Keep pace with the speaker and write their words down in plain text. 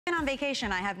been on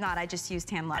vacation. I have not. I just used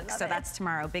Tan Luxe. So that's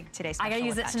tomorrow. Big Today Special. I gotta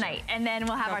use it tonight. And then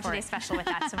we'll have our Today Special with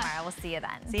that tomorrow. We'll see you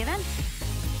then. See you then.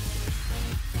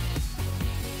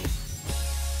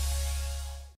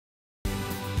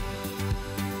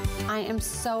 I am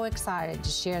so excited to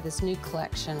share this new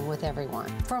collection with everyone.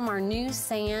 From our new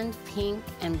sand, pink,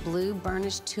 and blue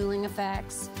burnished tooling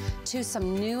effects, to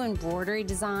some new embroidery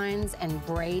designs and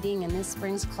braiding in this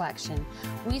spring's collection,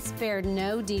 we spared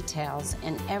no details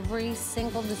in every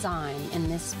single design in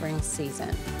this spring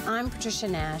season. I'm Patricia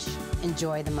Nash.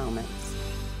 Enjoy the moments.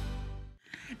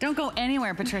 Don't go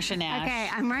anywhere, Patricia Nash. Okay,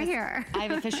 I'm right here.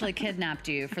 I've officially kidnapped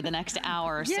you for the next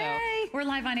hour or so. Yay! We're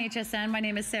live on HSN. My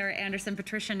name is Sarah Anderson.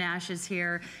 Patricia Nash is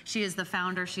here. She is the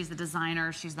founder, she's the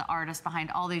designer, she's the artist behind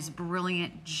all these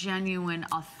brilliant, genuine,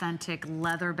 authentic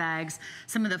leather bags.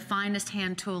 Some of the finest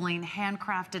hand tooling,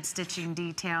 handcrafted stitching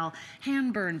detail,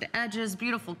 hand-burned edges,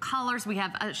 beautiful colors. We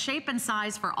have a shape and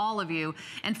size for all of you.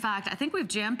 In fact, I think we've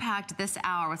jam-packed this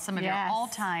hour with some of your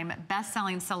all-time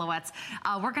best-selling silhouettes.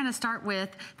 We're gonna start with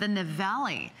the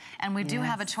Nivelle, and we do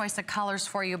have a choice of colors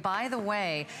for you. By the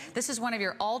way, this is one of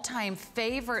your all-time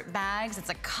favorite bags. It's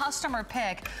a customer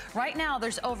pick. Right now,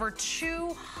 there's over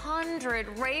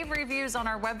 200 rave reviews on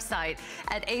our website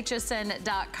at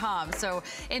hsn.com. So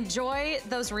enjoy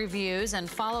those reviews and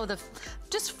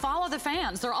just follow the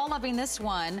fans. They're all loving this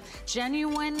one.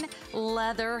 Genuine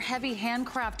leather, heavy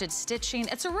handcrafted stitching.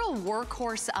 It's a real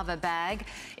workhorse of a bag.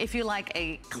 If you like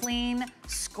a clean,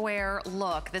 square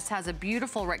look, this has a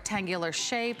beautiful rectangular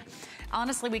shape.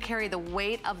 Honestly, we carry the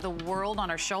weight of the world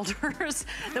on our shoulders,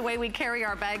 the way we carry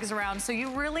our bags around. So you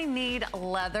really need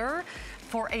leather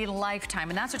for a lifetime,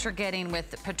 and that's what you're getting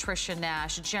with Patricia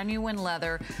Nash. Genuine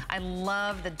leather. I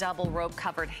love the double rope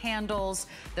covered handles.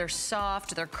 They're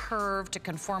soft, they're curved to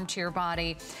conform to your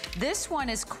body. This one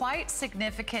is quite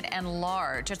significant and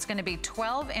large. It's gonna be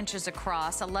 12 inches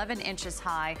across, 11 inches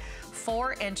high,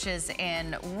 4 inches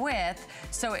in width.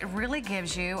 So it really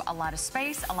gives you a lot of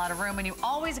space, a lot of room, and you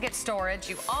always get storage,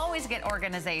 you always get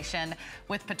organization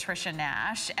with Patricia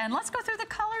Nash. And let's go through the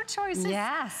color choices.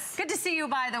 Yes. Good to see you,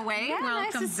 by the way.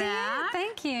 Welcome back. See you.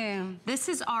 Thank you. This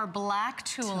is our black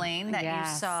tooling that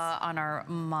you saw on our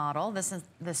model. This is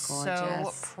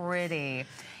so pretty.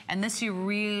 And this, you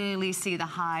really see the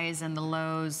highs and the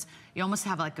lows. You almost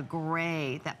have like a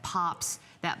gray that pops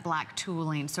that black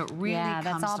tooling. So it really comes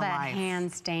to life. That's all that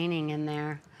hand staining in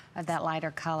there of that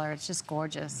lighter color. It's just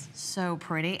gorgeous. So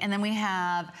pretty. And then we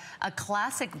have a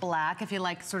classic black, if you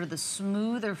like sort of the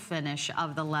smoother finish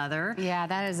of the leather. Yeah,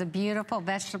 that is a beautiful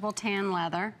vegetable tan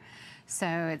leather.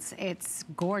 So it's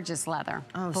gorgeous leather,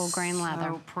 full grain leather.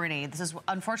 So pretty. This is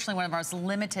unfortunately one of our most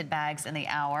limited bags in the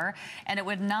hour, and it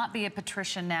would not be a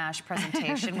Patricia Nash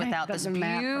presentation without this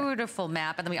beautiful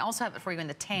map. And then we also have it for you in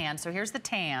the tan. So here's the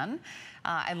tan.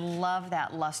 I love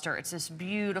that luster. It's this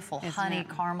beautiful honey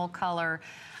caramel color.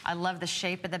 I love the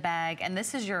shape of the bag. And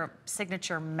this is your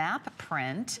signature map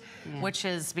print, which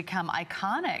has become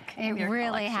iconic. It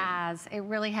really has. It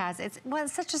really has. It's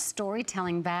such a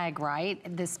storytelling bag, right?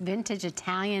 This vintage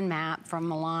Italian map from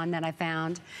Milan that I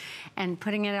found, and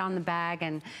putting it on the bag,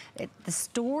 and the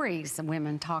stories that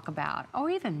women talk about,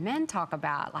 or even men talk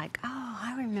about, like, oh,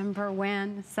 I remember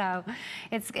when. So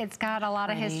it's got a lot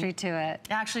of history to it.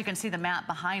 Actually, you can see the map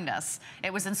behind us.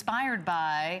 It was inspired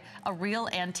by a real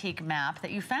antique map that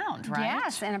you found, right?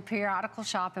 Yes, in a periodical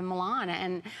shop in Milan.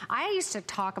 And I used to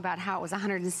talk about how it was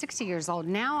 160 years old.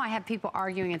 Now I have people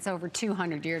arguing it's over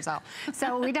 200 years old.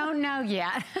 So we don't know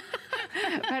yet.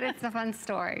 But it's a fun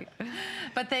story.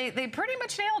 But they pretty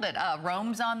much nailed it.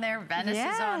 Rome's on there, Venice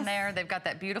is on there. They've got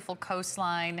that beautiful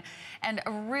coastline, and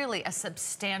really a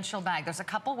substantial bag. There's a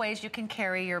couple ways you can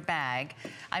carry your bag.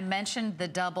 I mentioned the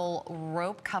double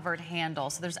rope covered handle.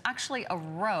 So there's actually a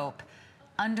rope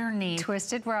underneath.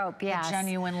 Twisted rope, yes. The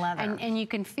genuine leather. And you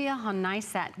can feel how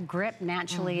nice that grip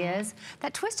naturally is.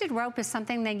 That twisted rope is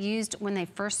something they used when they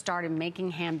first started making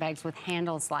handbags with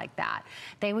handles like that.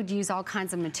 They would use all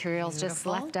kinds of materials just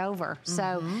left over.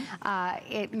 So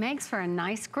it makes for a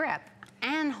nice grip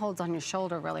and holds on your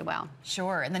shoulder really well.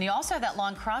 Sure, and then you also have that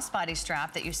long crossbody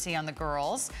strap that you see on the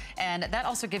girls, and that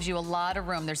also gives you a lot of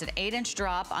room. There's an 8-inch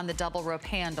drop on the double rope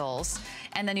handles,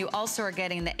 and then you also are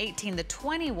getting the 18 to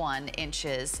 21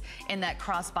 inches in that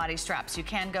crossbody strap. So you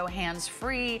can go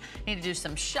hands-free, need to do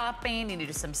some shopping, need to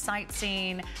do some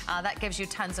sightseeing. That gives you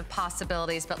tons of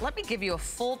possibilities, but let me give you a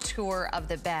full tour of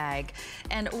the bag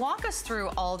and walk us through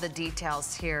all the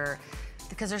details here,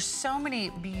 because there's so many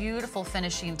beautiful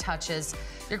finishing touches.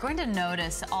 You're going to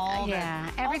notice all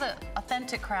the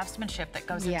authentic craftsmanship that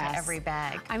goes into every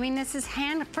bag. I mean, this is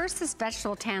first this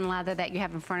vegetable tan leather that you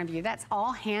have in front of you, that's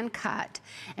all hand cut,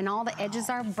 and all the edges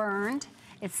are burned.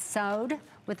 It's sewed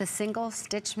with a single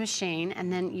stitch machine,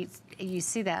 and then you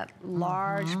see that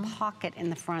large pocket in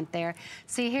the front there.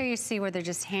 See here, you see where they're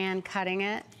just hand cutting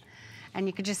it, and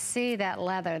you could just see that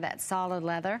leather, that solid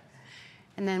leather.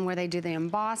 And then where they do the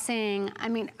embossing. I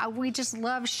mean, we just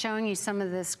love showing you some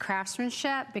of this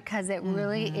craftsmanship because it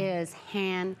really is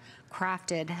hand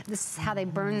crafted. This is how they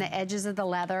burn the edges of the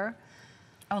leather.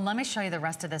 Oh, let me show you the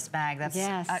rest of this bag.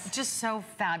 That's just so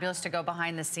fabulous to go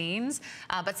behind the scenes.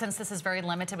 But since this is very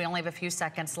limited, we only have a few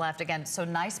seconds left. Again, so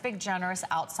nice, big, generous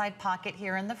outside pocket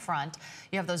here in the front.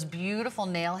 You have those beautiful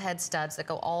nail head studs that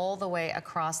go all the way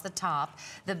across the top.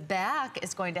 The back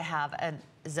is going to have a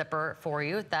zipper for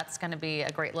you. That's going to be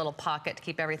a great little pocket to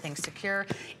keep everything secure.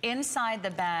 Inside the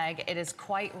bag, it is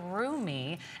quite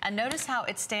roomy, and notice how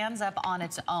it stands up on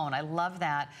its own. I love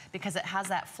that because it has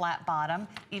that flat bottom,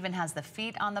 even has the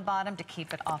feet on the bottom to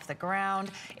keep it off the ground.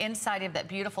 Inside you have that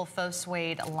beautiful faux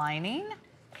suede lining.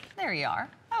 There you are.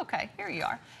 Okay, here you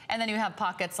are. And then you have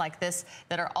pockets like this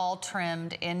that are all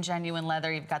trimmed in genuine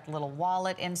leather. You've got the little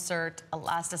wallet insert,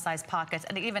 elasticized pockets,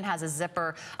 and it even has a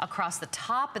zipper across the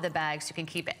top of the bag so you can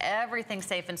keep everything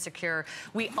safe and secure.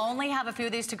 We only have a few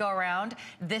of these to go around.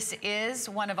 This is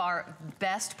one of our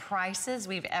best prices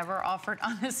we've ever offered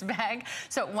on this bag.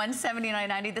 So at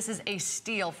 $179.90, this is a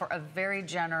steal for a very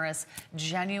generous,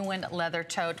 genuine leather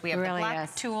tote. We have the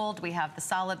black tooled, we have the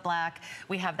solid black,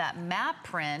 we have that matte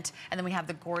print, and then we have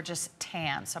the gorgeous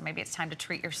tan. So maybe it's time to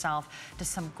treat yourself to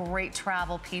some great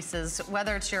travel pieces.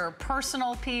 Whether it's your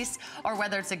personal piece or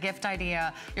whether it's a gift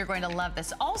idea, you're going to love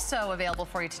this. Also available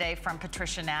for you today from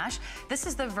Patricia Nash. This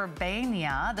is the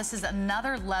Verbania. This is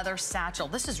another leather satchel.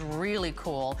 This is really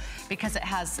cool because it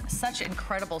has such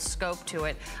incredible scope to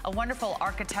it. A wonderful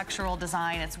architectural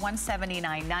design. It's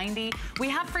 $179.90. We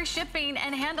have free shipping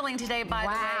and handling today, by the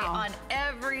way, on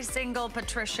every single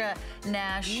Patricia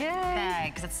Nash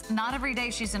bag. It's not every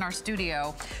day she's in our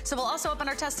studio. So we'll also open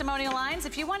our testimonial lines.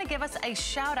 If you want to give us a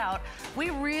shout out, we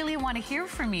really want to hear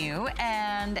from you.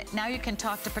 And now you can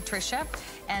talk to Patricia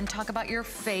and talk about your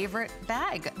favorite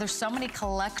bag. There's so many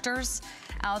collectors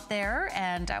out there,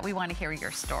 and we want to hear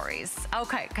your stories.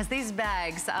 Okay, because these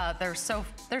bags, they're so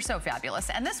fabulous.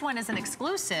 And this one is an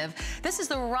exclusive. This is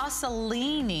the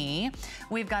Rossellini.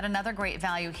 We've got another great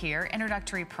value here.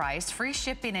 Introductory price, free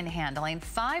shipping and handling,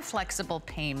 5 flexible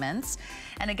payments.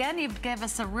 And again, you give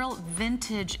us a real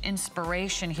vintage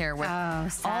inspiration here with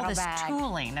all this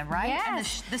tooling, right?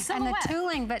 Yes, and the silhouette. And the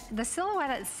tooling, but the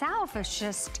silhouette itself is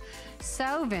just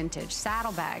so vintage.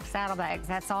 Saddlebags,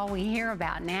 that's all we hear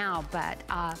about now, but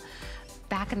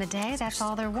back in the day, that's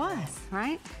all there was,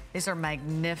 right? These are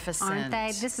magnificent. Aren't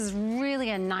they? This is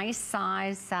really a nice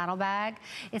size saddlebag.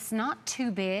 It's not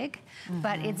too big,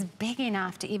 but it's big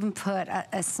enough to even put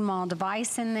a small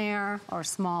device in there, or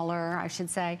smaller, I should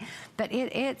say. But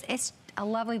it's a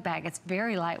lovely bag. It's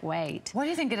very lightweight. What do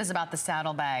you think it is about the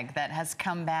saddlebag that has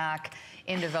come back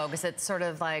into vogue? Is it sort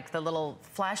of like the little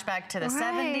flashback to the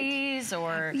 70s,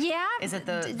 or is it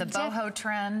the boho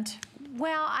trend?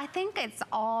 Well, I think it's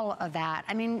all of that.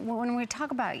 I mean, when we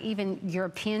talk about even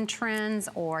European trends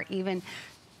or even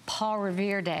Paul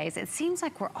Revere days, it seems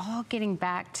like we're all getting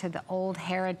back to the old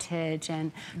heritage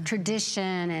and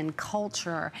tradition and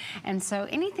culture. And so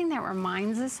anything that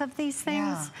reminds us of these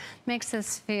things makes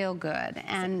us feel good.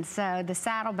 And so the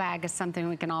saddlebag is something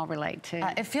we can all relate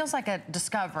to. It feels like a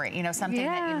discovery, you know, something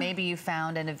that maybe you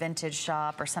found in a vintage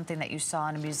shop or something that you saw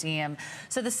in a museum.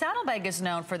 So the saddlebag is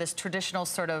known for this traditional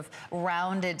sort of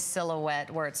rounded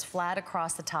silhouette where it's flat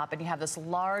across the top and you have this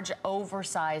large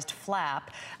oversized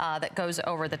flap that goes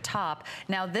over the top.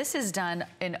 Now this is done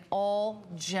in all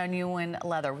genuine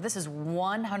leather. This is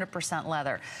 100%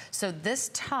 leather. So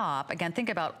this top, again, think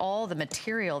about all the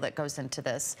material that goes into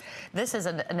this. This is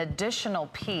an additional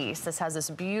piece. This has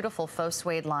this beautiful faux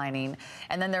suede lining,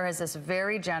 and then there is this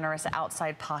very generous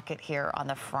outside pocket here on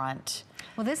the front.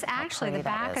 Well, this actually, the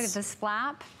back of this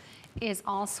flap is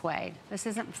all suede. This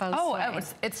isn't faux suede.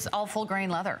 It's all full grain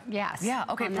leather. Yes. Yeah,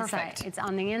 okay, perfect. It's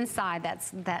on the inside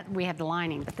that we have the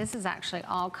lining, but this is actually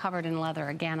all covered in leather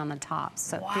again on the top,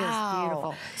 so it feels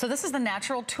beautiful. So this is the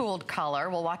natural tooled color.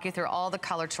 We'll walk you through all the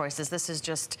color choices. This is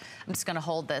just, I'm just gonna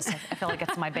hold this. I feel like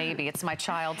it's my baby. It's my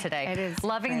child today. It is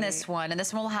loving this one, and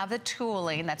this one will have the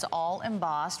tooling that's all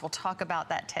embossed. We'll talk about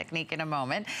that technique in a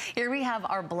moment. Here we have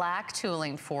our black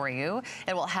tooling for you.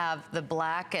 It will have the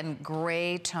black and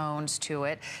gray tone tones to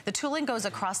it. The tooling goes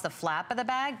across the flap of the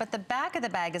bag, but the back of the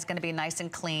bag is going to be nice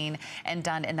and clean and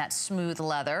done in that smooth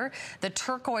leather. The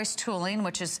turquoise tooling,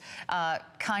 which is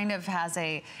kind of has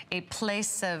a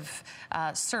place of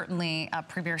certainly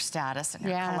premier status in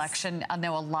your collection. I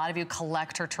know a lot of you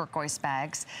collect her turquoise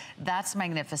bags. That's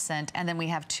magnificent. And then we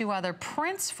have two other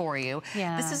prints for you.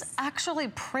 This is actually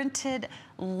printed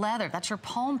leather. That's your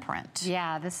palm print.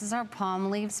 Yeah, this is our palm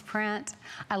leaves print.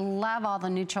 I love all the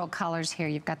neutral colors here.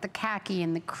 You've got the khaki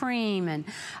and the cream and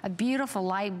a beautiful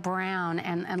light brown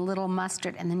and a little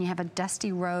mustard. And then you have a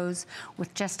dusty rose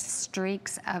with just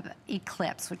streaks of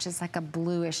eclipse, which is like a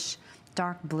bluish,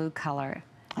 dark blue color.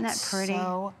 Isn't that pretty?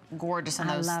 So gorgeous. And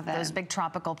those big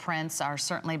tropical prints are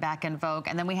certainly back in vogue.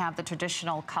 And then we have the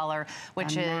traditional color,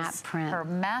 which is her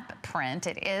map print.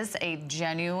 It is a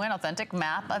genuine, authentic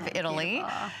map of Italy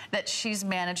that she's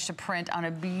managed to print on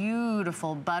a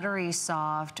beautiful, buttery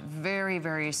soft, very,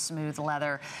 very smooth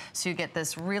leather. So you get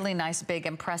this really nice, big,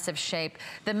 impressive shape.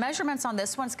 The measurements on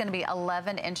this one's going to be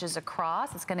 11 inches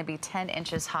across. It's going to be 10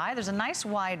 inches high. There's a nice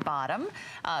wide bottom,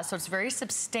 so it's very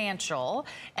substantial.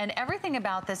 And everything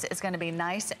about this is going to be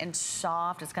nice and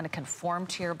soft. It's going to conform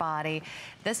to your body.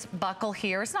 This buckle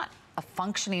here is not a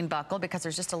functioning buckle because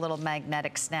there's just a little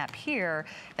magnetic snap here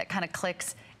that kind of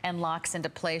clicks and locks into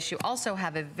place. You also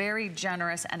have a very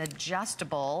generous and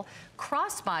adjustable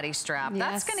crossbody strap.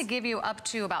 That's going to give you up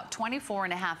to about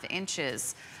 24.5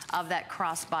 inches of that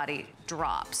crossbody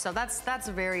drop. So that's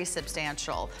very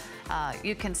substantial.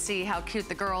 You can see how cute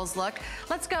the girls look.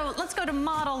 Let's go to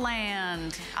Model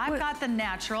Land. I've got the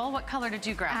natural. What color did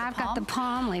you grab? I've got the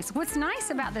palm leaves. What's nice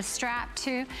about this strap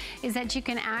too is that you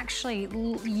can actually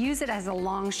use it as a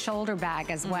long shoulder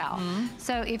bag as well.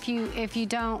 So if you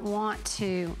don't want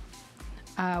to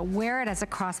wear it as a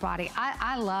crossbody,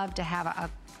 I love to have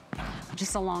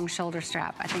just a long shoulder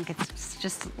strap. I think it's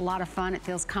just a lot of fun. It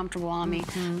feels comfortable on me.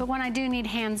 But when I do need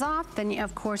hands off, then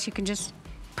of course you can just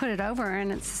put it over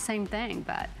and it's the same thing.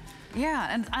 But yeah,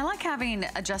 and I like having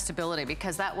adjustability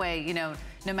because that way, you know,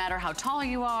 no matter how tall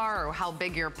you are or how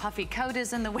big your puffy coat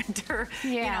is in the winter,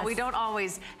 you know, we don't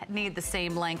always need the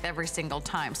same length every single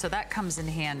time. So that comes in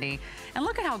handy. And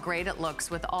look at how great it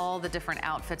looks with all the different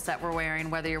outfits that we're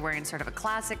wearing, whether you're wearing sort of a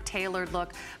classic tailored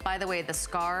look. By the way, the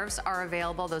scarves are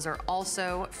available. Those are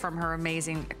also from her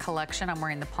amazing collection. I'm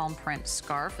wearing the palm print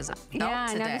scarf as a belt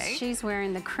today. I noticed she's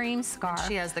wearing the cream scarf. And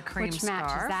she has the cream scarf.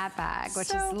 Which matches that bag,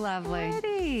 which is lovely.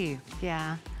 Pretty.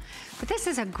 Yeah. But this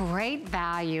is a great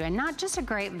value, and not just a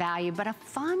great value, but a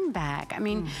fun bag. I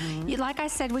mean, like I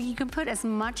said, you can put as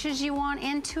much as you want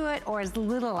into it or as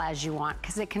little as you want,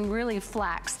 because it can really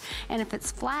flex. And if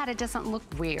it's flat, it doesn't look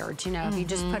weird, you know, if you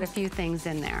just put a few things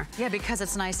in there. Yeah, because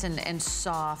it's nice and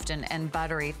soft and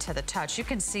buttery to the touch. You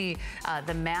can see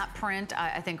the matte print,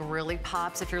 I think really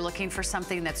pops if you're looking for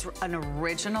something that's an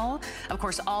original. Of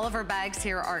course, all of our bags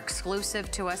here are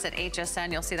exclusive to us at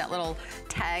HSN. You'll see that little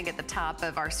tag at the top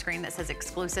of our screen that says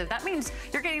exclusive. That means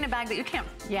you're getting a bag that you can't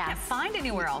find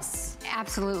anywhere else.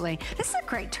 Absolutely. This is a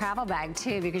great travel bag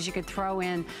too, because you could throw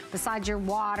in, besides your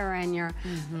water and your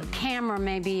camera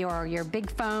maybe, or your big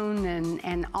phone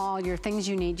and all your things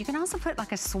you need, you can also put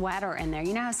like a sweater in there.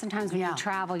 You know how sometimes when you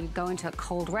travel, you go into a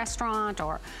cold restaurant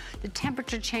or the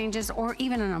temperature changes, or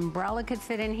even an umbrella could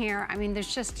fit in here. I mean,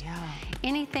 there's just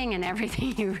anything and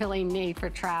everything you really need for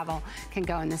travel can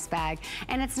go in this bag.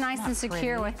 And it's nice and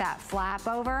secure with that flap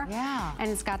over. And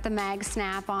it's got the mag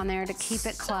snap on there to keep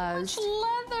it closed. So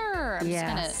much leather. I'm just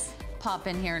gonna pop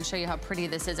in here and show you how pretty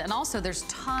this is. And also there's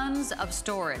tons of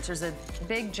storage. There's a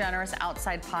big generous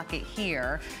outside pocket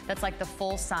here that's like the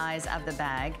full size of the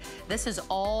bag. This is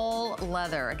all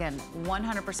leather. Again,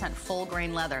 100% full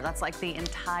grain leather. That's like the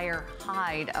entire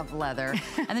hide of leather.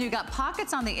 And then you've got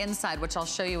pockets on the inside, which I'll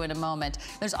show you in a moment.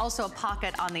 There's also a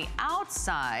pocket on the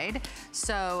outside.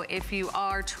 So if you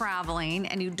are traveling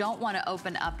and you don't want to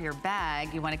open up your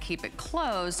bag, you want to keep it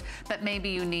closed, but maybe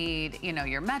you need, you know,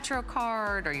 your Metro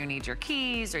card, or you need your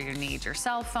keys, or you need your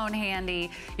cell phone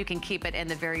handy, you can keep it in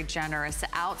the very generous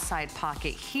outside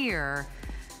pocket here.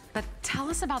 But tell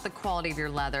us about the quality of your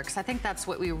leather, because I think that's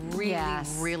what we really,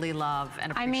 really love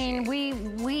and appreciate. I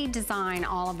mean, we design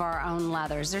all of our own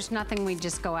leathers. There's nothing we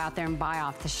just go out there and buy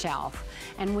off the shelf.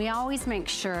 And we always make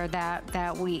sure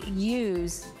that we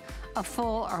use a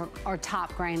full or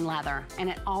top grain leather, and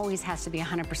it always has to be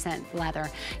 100% leather.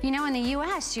 You know, in the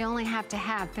US, you only have to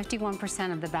have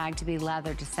 51% of the bag to be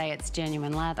leather to say it's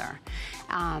genuine leather.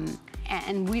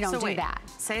 And we don't do that.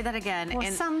 Say that again.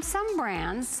 Well, some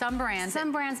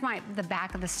brands might, the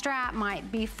back of the strap might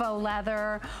be faux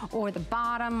leather, or the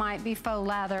bottom might be faux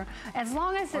leather. As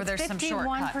long as it's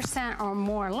 51% or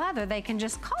more leather, they can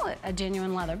just call it a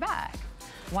genuine leather bag.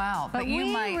 Wow, but you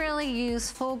we really use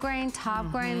full grain,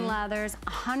 top grain leathers,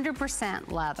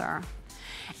 100% leather,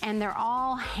 and they're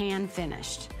all hand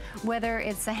finished. Whether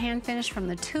it's the hand finish from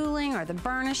the tooling or the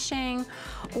burnishing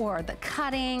or the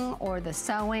cutting or the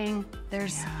sewing,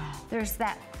 there's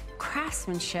that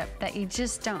craftsmanship that you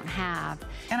just don't have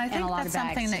in a lot of bags today. And I think that's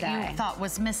something that you thought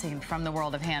was missing from the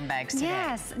world of handbags today.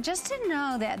 Yes, just to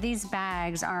know that these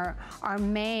bags are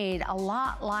made a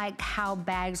lot like how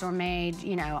bags were made,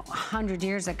 you know, 100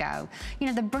 years ago. You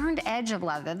know, the burned edge of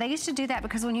leather. They used to do that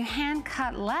because when you hand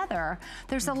cut leather,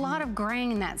 there's a lot of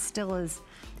grain that still is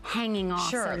hanging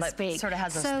off, so to speak. Sort of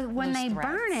has those so when they threads.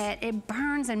 burn it, it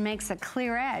burns and makes a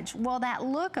clear edge. Well, that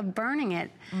look of burning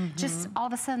it just all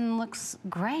of a sudden looks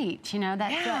great, you know.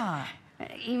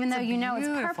 Even though you know it's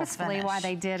purposefully why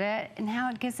they did it, and now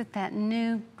it gives it that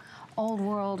new old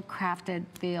world crafted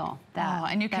feel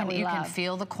and you can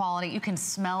feel the quality, you can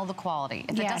smell the quality.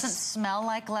 If it doesn't smell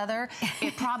like leather,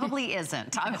 it probably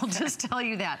isn't. I will just tell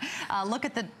you that. Look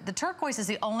at the turquoise is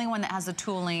the only one that has the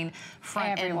tooling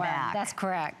front and back. That's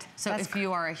correct. So if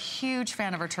you are a huge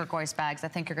fan of our turquoise bags, I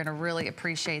think you're gonna really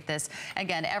appreciate this.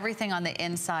 Again, everything on the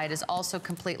inside is also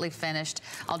completely finished.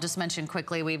 I'll just mention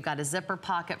quickly, we've got a zipper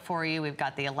pocket for you. We've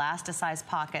got the elasticized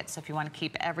pocket, so if you want to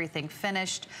keep everything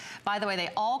finished. By the way, they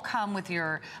all come with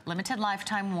your limited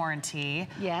lifetime warranty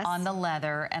on the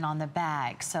leather and on the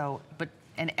bag. So, but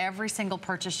in every single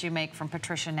purchase you make from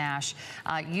Patricia Nash,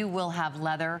 you will have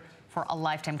leather for a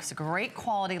lifetime, because a great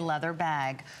quality leather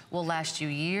bag will last you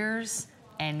years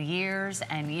and years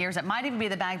and years. It might even be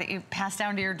the bag that you pass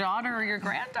down to your daughter or your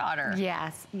granddaughter.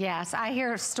 Yes, yes. I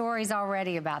hear stories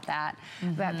already about that,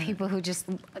 about people who just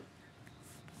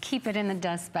keep it in the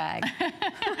dust bag.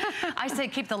 I say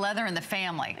keep the leather in the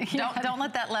family. Don't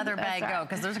let that leather bag go,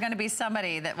 because there's going to be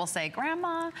somebody that will say,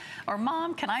 Grandma or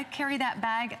Mom, can I carry that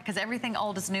bag? Because everything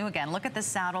old is new again. Look at this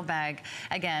saddle bag.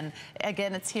 Again,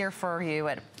 it's here for you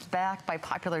back by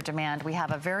popular demand. We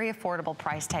have a very affordable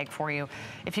price tag for you.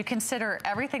 If you consider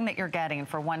everything that you're getting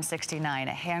for $169,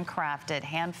 a handcrafted,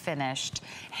 hand-finished,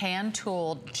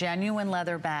 hand-tooled, genuine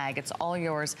leather bag, it's all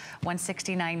yours,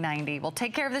 $169.90. We'll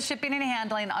take care of the shipping and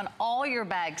handling on all your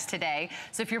bags today.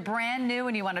 So if you're brand new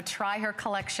and you want to try her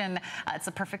collection, it's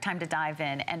the perfect time to dive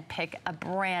in and pick a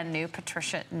brand new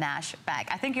Patricia Nash bag.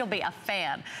 I think you'll be a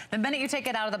fan. The minute you take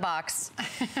it out of the box,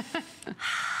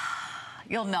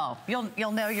 you'll know.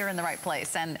 You'll know you're in the right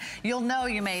place, and you'll know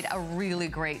you made a really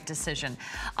great decision.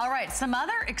 All right, some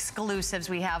other exclusives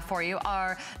we have for you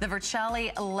are the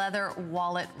Vercelli leather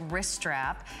wallet wrist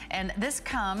strap, and this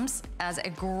comes as a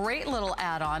great little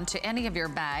add-on to any of your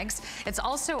bags. It's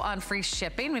also on free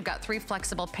shipping. We've got 3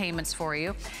 flexible payments for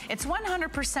you. It's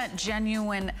 100%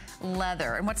 genuine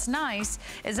leather, and what's nice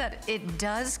is that it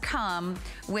does come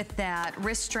with that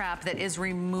wrist strap that is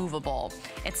removable.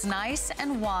 It's nice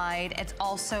and wide. It's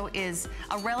also is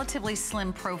a relatively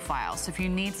slim profile. So if you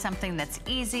need something that's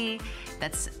easy,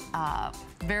 that's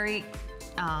very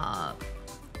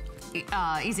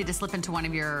easy to slip into one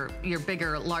of your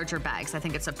bigger, larger bags, I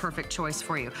think it's a perfect choice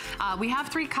for you. We have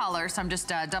 3 colors, so I'm just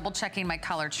double checking my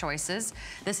color choices.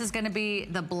 This is gonna be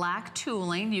the black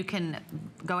tooling. You can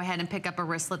go ahead and pick up a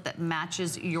wristlet that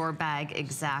matches your bag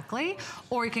exactly,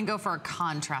 or you can go for a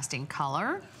contrasting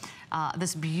color.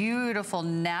 This beautiful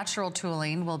natural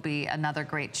tooling will be another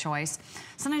great choice.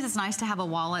 Sometimes it's nice to have a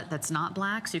wallet that's not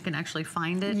black, so you can actually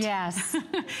find it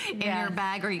in your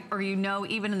bag, or you know,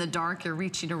 even in the dark, you're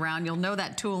reaching around, you'll know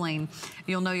that tooling,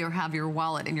 you'll know you'll have your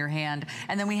wallet in your hand.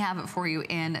 And then we have it for you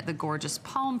in the gorgeous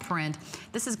palm print.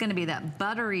 This is gonna be that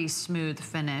buttery smooth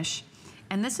finish,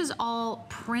 and this is all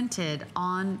printed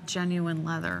on genuine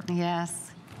leather.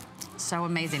 Yes. So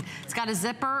amazing. It's got a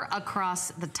zipper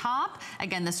across the top.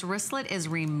 Again, this wristlet is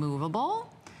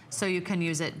removable, so you can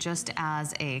use it just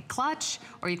as a clutch,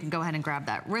 or you can go ahead and grab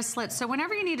that wristlet. So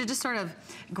whenever you need to just sort of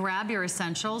grab your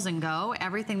essentials and go,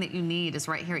 everything that you need is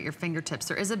right here at your fingertips.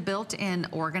 There is a built-in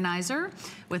organizer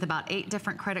with about 8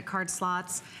 different credit card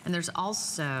slots, and there's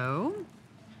also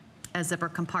a zipper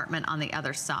compartment on the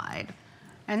other side.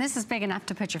 And this is big enough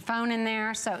to put your phone in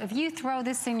there. So if you throw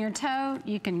this in your tote,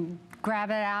 you can grab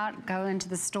it out, go into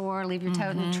the store, leave your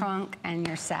tote in the trunk, and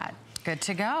you're set. Good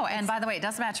to go. And by the way, it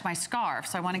does match my scarf,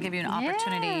 so I want to give you an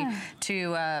opportunity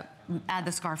to add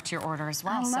the scarf to your order as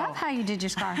well. I love how you did your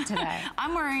scarf today.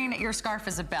 I'm wearing your scarf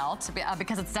as a belt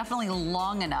because it's definitely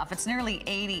long enough. It's nearly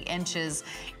 80 inches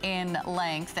in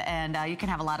length, and you can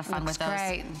have a lot of fun with those.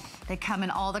 Great. They come in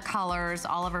all the colors,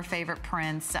 all of our favorite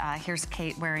prints. Here's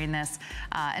Kate wearing this,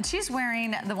 and she's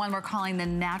wearing the one we're calling the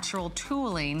natural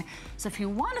tooling. So if you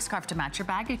want a scarf to match your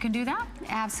bag, you can do that.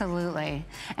 Absolutely,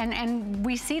 and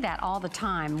we see that all the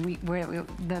time.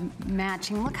 The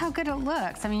matching. Look how good it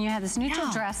looks. I mean, you have this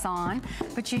neutral dress on,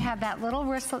 but you have that little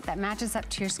wristlet that matches up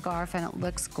to your scarf, and it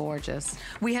looks gorgeous.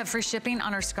 We have free shipping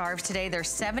on our scarves today. They're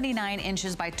 79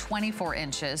 inches by 24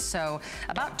 inches, so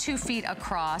about 2 feet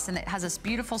across, and it has this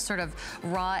beautiful sort of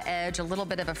raw edge, a little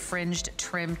bit of a fringed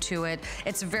trim to it.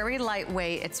 It's very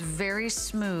lightweight, it's very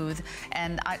smooth,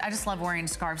 and I just love wearing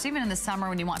scarves, even in the summer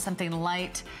when you want something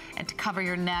light and to cover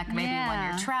your neck, maybe when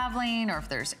you're traveling, or if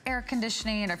there's air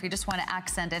conditioning, or if you just want to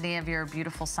accent any of your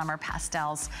beautiful summer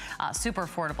pastels. Super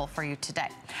affordable for you today.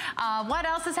 What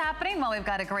else is happening? Well, we've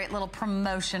got a great little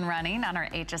promotion running on our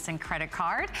HSN credit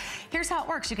card. Here's how it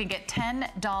works. You can get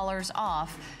 $10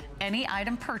 off any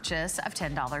item purchase of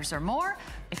 $10 or more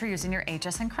if you're using your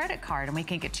HSN credit card. And we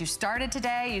can get you started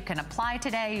today. You can apply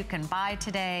today. You can buy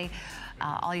today.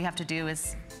 All you have to do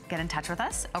is get in touch with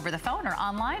us over the phone or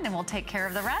online, and we'll take care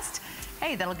of the rest.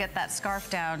 Hey, that'll get that scarf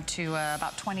down to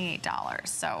about $28.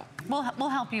 So we'll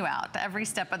help you out every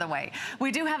step of the way.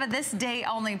 We do have a this day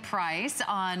only price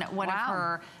on one of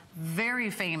her very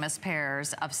famous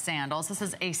pairs of sandals. This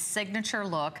is a signature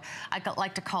look. I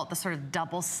like to call it the sort of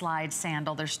double slide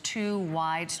sandal. There's 2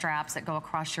 wide straps that go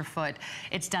across your foot.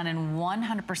 It's done in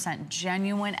 100%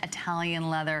 genuine Italian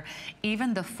leather.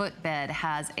 Even the footbed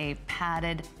has a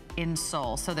padded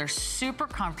insole. So they're super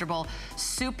comfortable,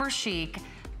 super chic.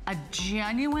 A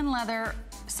genuine leather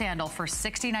sandal for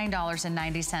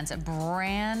 $69.90. A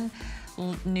brand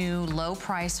new low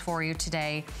price for you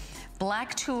today.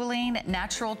 Black tooling,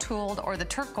 natural tooled, or the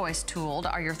turquoise tooled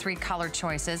are your 3 color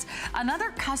choices. Another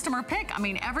customer pick. I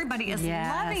mean, everybody is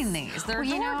loving these. They're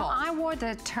adorable. You know, I wore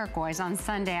the turquoise on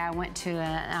Sunday. I went to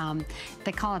a,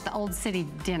 they call it the Old City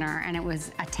dinner, and it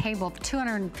was a table of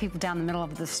 200 people down the middle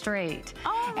of the street.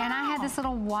 Oh, wow. And I had this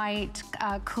little white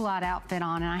culotte outfit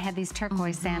on, and I had these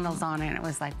turquoise sandals on, and it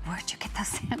was like, where'd you get those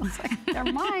sandals? Like, they're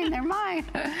mine, they're mine.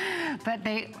 But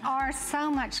they are so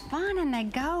much fun, and they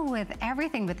go with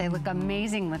everything, but they look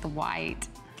amazing with white.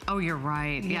 Oh, you're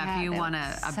right. Yeah, if you want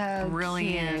a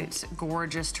brilliant,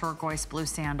 gorgeous turquoise blue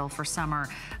sandal for summer,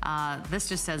 this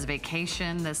just says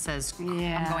vacation. This says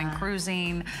I'm going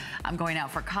cruising. I'm going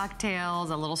out for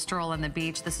cocktails, a little stroll on the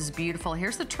beach. This is beautiful.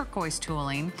 Here's the turquoise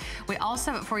tooling. We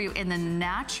also have it for you in the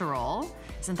natural.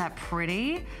 Isn't that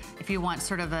pretty? If you want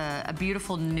sort of a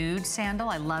beautiful nude sandal,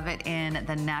 I love it in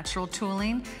the natural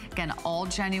tooling. Again, all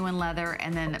genuine leather.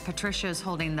 And then Patricia is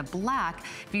holding the black.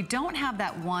 If you don't have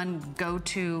that one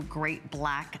go-to great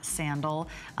black sandal,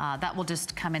 that will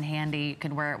just come in handy. You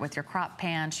can wear it with your crop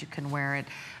pants. You can wear it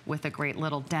with a great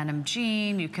little denim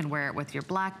jean. You can wear it with your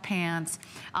black pants.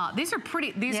 These are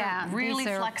pretty, these are really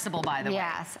flexible, by the way.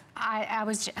 Yes, I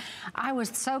was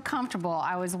so comfortable.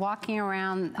 I was walking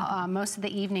around most of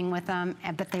the evening with them,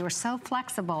 but they were so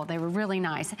flexible. They were really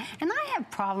nice. And I have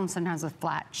problems sometimes with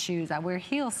flat shoes. I wear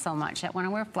heels so much that when I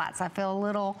wear flats, I feel a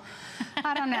little,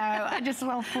 I don't know, just a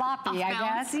little floppy, I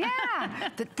guess. Yeah,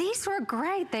 but these were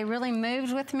great. They really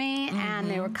moved with me, and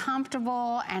they were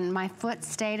comfortable, and my foot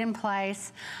stayed in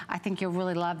place. I think you'll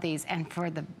really love these. And for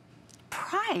the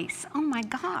price, oh my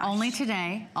gosh. Only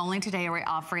today are we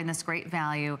offering this great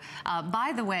value.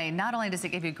 By the way, not only does it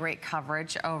give you great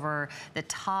coverage over the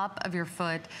top of your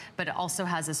foot, but it also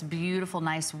has this beautiful,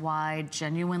 nice, wide,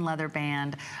 genuine leather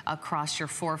band across your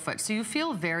forefoot. So you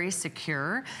feel very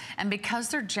secure. And because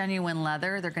they're genuine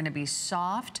leather, they're gonna be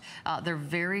soft. They're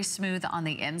very smooth on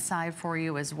the inside for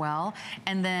you as well.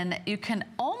 And then you can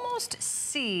almost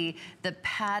see the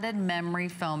padded memory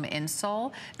foam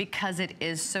insole because it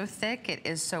is so thick. It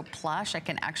is so plush. I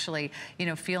can actually, you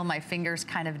know, feel my fingers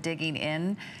kind of digging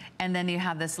in. And then you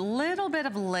have this little bit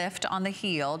of lift on the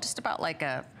heel, just about like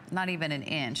a, not even an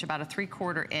inch, about a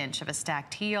 3/4 inch of a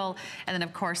stacked heel. And then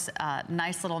of course,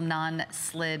 nice little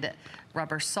non-slid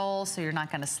rubber sole, so you're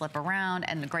not gonna slip around,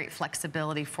 and great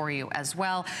flexibility for you as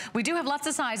well. We do have lots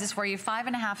of sizes for you,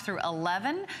 5.5 through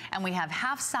 11, and we have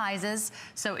half sizes.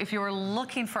 So if you're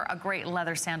looking for a great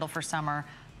leather sandal for summer,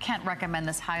 can't recommend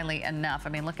this highly enough. I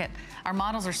mean, look at, our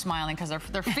models are smiling because their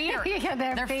feet are,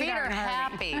 their feet are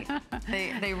happy.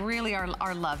 They really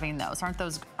are loving those. Aren't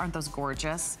those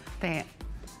gorgeous?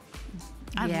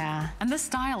 Yeah. And this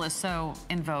style is so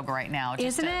in vogue right now.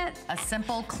 Isn't it? A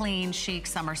simple, clean, chic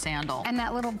summer sandal. And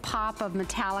that little pop of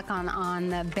metallic on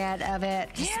the bed of it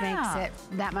just makes it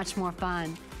that much more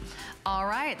fun. All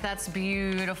right, that's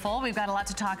beautiful. We've got a lot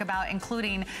to talk about,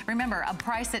 including, remember, a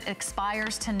price that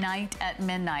expires tonight at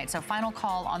midnight. So final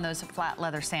call on those flat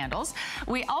leather sandals.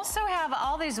 We also have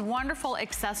all these wonderful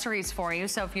accessories for you.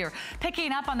 So if you're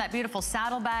picking up on that beautiful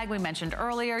saddle bag we mentioned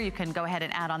earlier, you can go ahead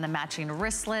and add on the matching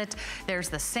wristlet. There's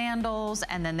the sandals,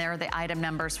 and then there are the item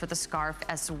numbers for the scarf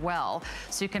as well.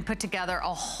 So you can put together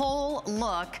a whole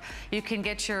look. You can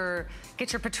get your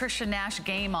Patricia Nash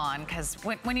game on, because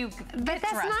when you get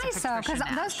that's dressed nice though, because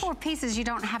those 4 pieces you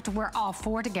don't have to wear all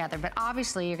 4 together. But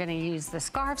obviously you're going to use the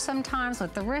scarf sometimes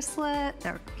with the wristlet.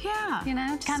 Yeah, you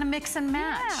know, kind of mix and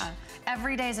match. Yeah.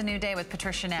 Every day is a new day with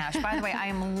Patricia Nash. By the way, I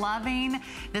am loving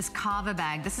this kava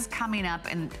bag. This is coming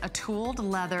up in a tooled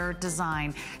leather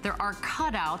design. There are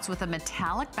cutouts with a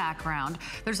metallic background.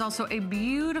 There's also a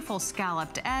beautiful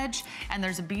scalloped edge, and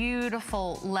there's a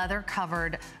beautiful leather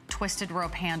covered twisted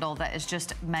rope handle that is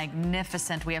just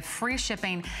magnificent. We have free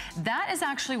shipping. That is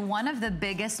actually one of the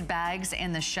biggest bags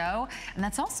in the show, and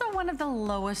that's also one of the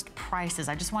lowest prices.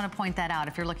 I just want to point that out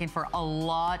if you're looking for a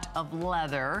lot of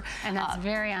leather. And that's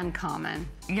very uncommon.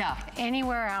 Yeah.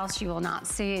 Anywhere else you will not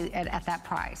see it at that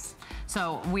price.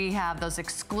 So we have those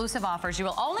exclusive offers you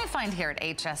will only find here at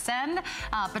HSN.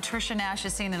 Patricia Nash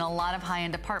is seen in a lot of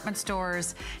high-end department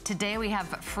stores. Today we have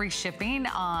free shipping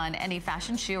on any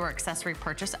fashion shoe or accessory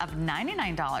purchase of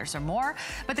 $99 or more.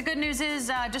 But the good news is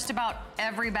just about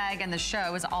every bag in the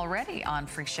show is already on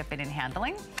free shipping and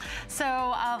handling.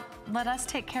 So let us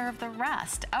take care of the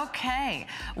rest. Okay,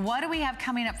 what do we have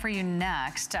coming up for you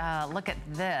next? Look at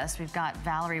this. We've got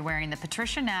Valerie wearing the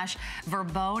Patricia Nash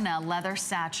Verbona leather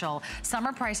satchel.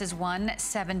 Summer price is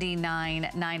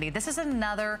 $179.90. This is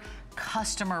another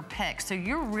customer pick. So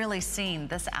you're really seeing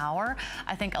this hour,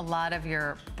 I think, a lot of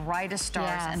your brightest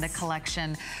stars in the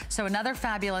collection. So another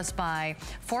fabulous buy,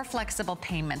 4 flexible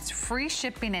payments, free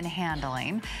shipping and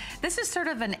handling. This is sort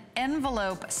of an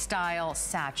envelope style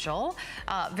satchel,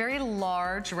 very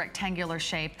large rectangular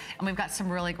shape. And we've got some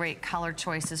really great color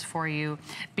choices for you.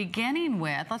 Beginning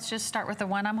with, let's just start with the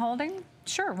one I'm holding.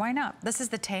 Sure, why not? This is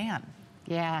the tan.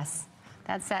 Yes.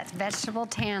 That's that vegetable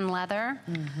tan leather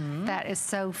that is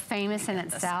so famous in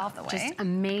itself. Just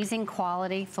amazing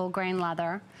quality, full grain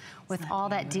leather with all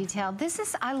that detail.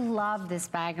 I love this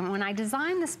bag. And when I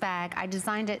designed this bag, I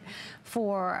designed it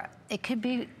for, it could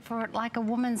be for like a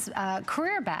woman's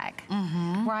career bag,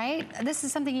 right? This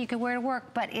is something you could wear to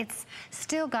work, but it's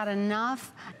still got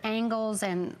enough angles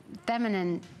and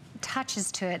feminine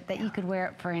touches to it that you could wear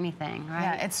it for anything, right?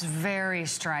 Yeah, it's very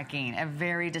striking, a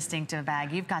very distinctive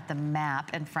bag. You've got the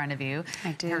map in front of you.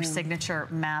 I do. Her signature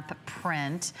map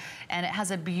print, and it has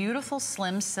a beautiful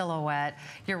slim silhouette.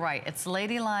 You're right, it's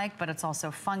ladylike, but it's also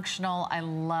functional. I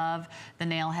love the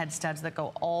nail head studs that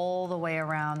go all the way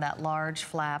around that large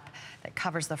flap that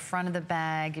covers the front of the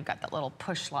bag. You've got that little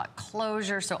push lock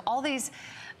closure. So all these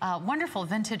wonderful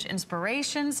vintage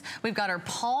inspirations. We've got her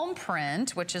palm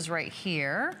print, which is right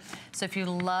here. So if you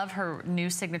love her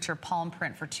new signature palm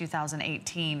print for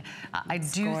 2018, I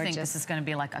do think this is going to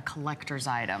be like a collector's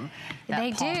item.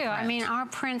 They do. I mean, our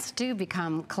prints do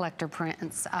become collector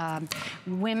prints.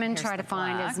 Women try to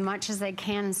find as much as they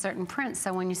can in certain prints.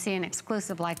 So when you see an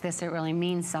exclusive like this, it really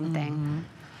means something.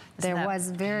 There was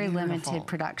very limited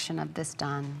production of this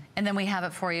done. And then we have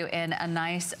it for you in a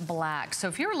nice black. So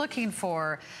if you're looking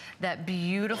for that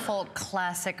beautiful,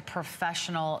 classic,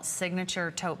 professional signature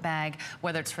tote bag,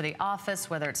 whether it's for the office,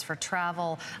 whether it's for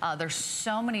travel, there's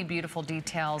so many beautiful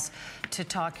details to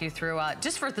talk you through.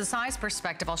 Just for the size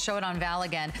perspective, I'll show it on Val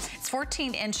again. It's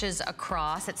 14 inches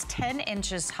across. It's 10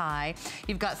 inches high.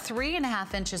 You've got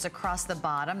 3.5 inches across the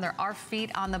bottom. There are feet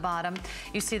on the bottom.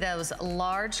 You see those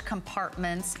large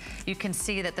compartments. You can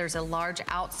see that there's a large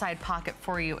outside pocket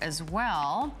for you as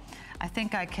well. I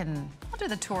think I'll do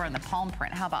the tour in the palm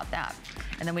print. How about that?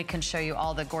 And then we can show you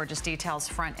all the gorgeous details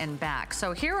front and back.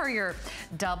 So here are your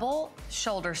double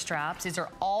shoulder straps. These are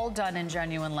all done in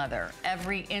genuine leather.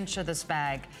 Every inch of this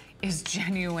bag is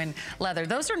genuine leather.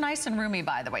 Those are nice and roomy,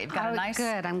 by the way. You've got a nice...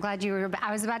 Good, I'm glad you were,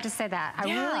 I was about to say that. I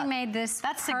really made this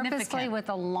purposely with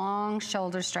a long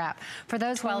shoulder strap. For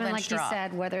those women, like you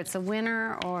said, whether it's a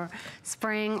winter or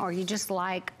spring, or you just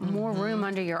like more room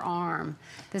under your arm,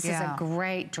 this is a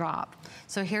great drop.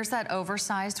 So here's that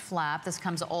oversized flap. This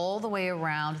comes all the way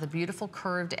around with a beautiful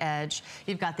curved edge.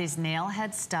 You've got these nail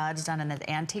head studs done in an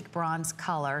antique bronze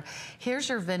color. Here's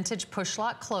your vintage push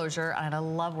lock closure, and I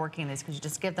love working these because you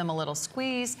just give them a little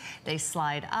squeeze. They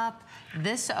slide up.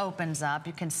 This opens up.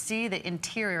 You can see the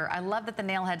interior. I love that the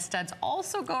nail head studs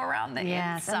also go around the inside.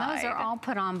 Yes, and those are all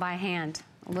put on by hand.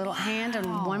 A little hand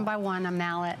and one by one a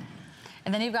mallet.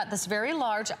 And then you've got this very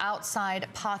large outside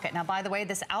pocket. Now, by the way,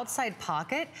 this outside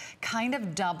pocket kind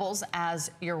of doubles as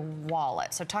your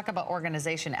wallet. So talk about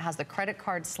organization. It has the credit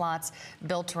card slots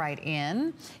built right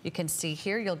in. You can see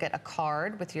here, you'll get a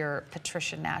card with your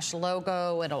Patricia Nash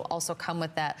logo. It'll also come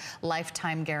with that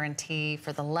lifetime guarantee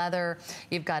for the leather.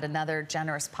 You've got another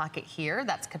generous pocket here.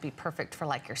 That could be perfect for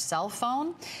like your cell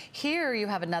phone. Here you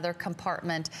have another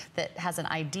compartment that has an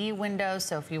ID window.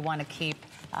 So if you want to keep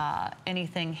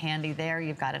anything handy there,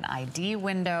 you've got an ID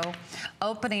window.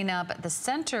 Opening up the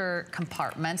center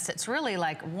compartments, it's really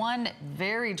like one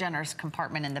very generous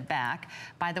compartment in the back.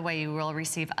 By the way, you will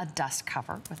receive a dust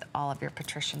cover with all of your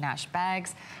Patricia Nash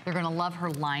bags. You're gonna love her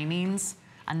linings.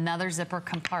 Another zipper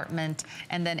compartment.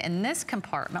 And then in this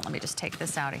compartment, let me just take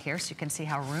this out of here so you can see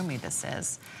how roomy this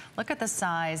is. Look at the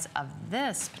size of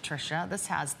this, Patricia. This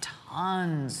has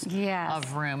tons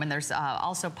of room. And there's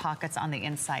also pockets on the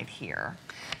inside here.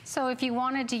 So if you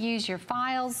wanted to use your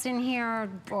files in here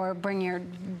or bring your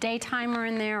day timer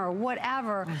in there or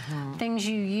whatever things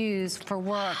you use for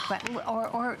work, but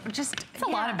or just it's a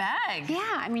lot of bags. Yeah,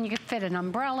 I mean, you could fit an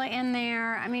umbrella in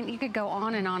there. I mean, you could go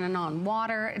on and on and on.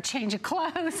 Water, a change of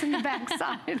clothes in the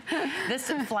backside.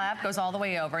 This flap goes all the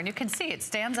way over, and you can see it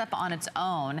stands up on its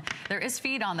own. There is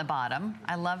feed on the bottom.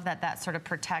 I love that that sort of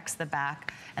protects the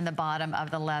back and the bottom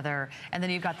of the leather. And then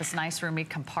you've got this nice roomy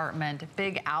compartment,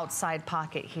 big outside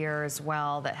pocket here as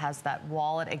well that has that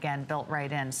wallet again built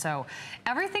right in. So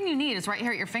everything you need is right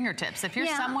here at your fingertips. If you're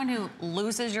someone who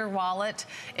loses your wallet,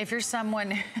 if you're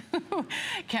someone who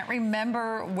can't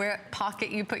remember where pocket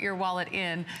you put your wallet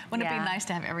in, wouldn't it be nice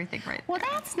to have everything right there? Well,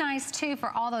 that's nice too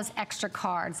for all those extra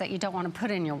cards that you don't want to put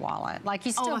in your wallet. Like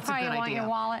you still probably want your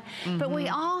wallet, but we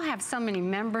all have so many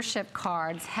membership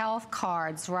cards, health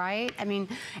cards, right? I mean,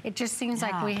 it just seems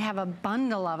like we have a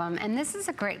bundle of them, and this is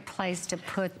a great place to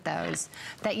put those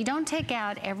that you don't take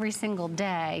out every single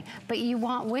day, but you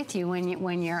want with you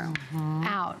when you're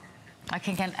out. I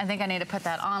think I need to put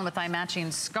that on with my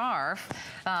matching scarf.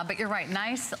 But you're right,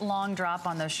 nice long drop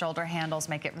on those shoulder handles,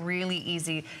 make it really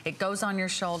easy. It goes on your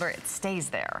shoulder, it stays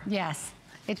there. Yes,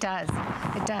 it does.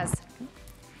 It does.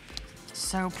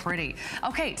 So pretty.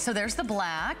 Okay, so there's the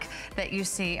black that you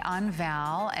see on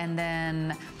Val, and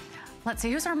then let's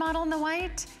see, who's our model in the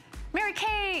white? Mary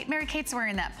Kate. Mary Kate's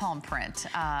wearing that palm print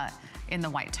in the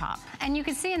white top. And you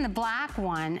can see in the black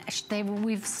one,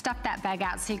 we've stuffed that bag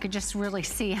out so you could just really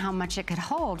see how much it could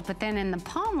hold. But then in the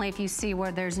palm leaf, you see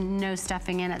where there's no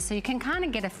stuffing in it. So you can kind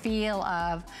of get a feel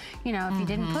of, you know, if you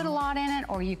didn't put a lot in it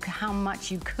or how much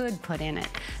you could put in it.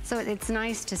 So it's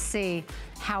nice to see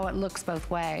how it looks both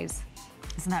ways.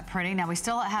 Isn't that pretty? Now we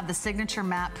still have the signature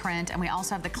matte print, and we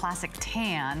also have the classic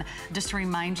tan, just to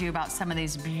remind you about some of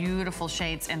these beautiful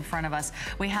shades in front of us.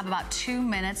 We have about 2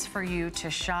 minutes for you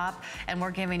to shop, and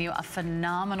we're giving you a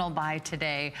phenomenal buy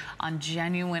today on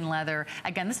genuine leather.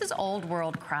 Again, this is old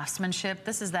world craftsmanship.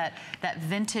 This is that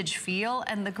vintage feel,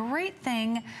 and the great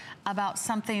thing about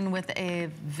something with a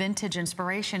vintage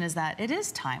inspiration is that it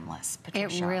is timeless,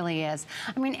 Patricia. It really is.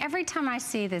 I mean, every time I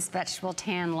see this vegetable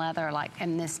tan leather, like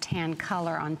in this tan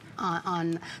color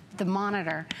on the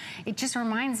monitor, it just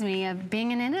reminds me of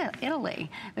being in Italy.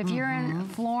 If you're in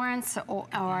Florence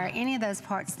or any of those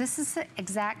parts, this is the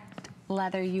exact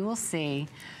leather you will see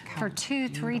for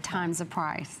 2-3 times the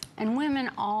price. And women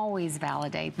always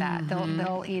validate that.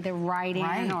 They'll either write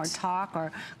in or talk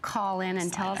or call in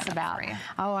and tell us about,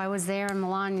 oh, I was there in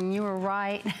Milan and you were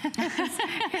right.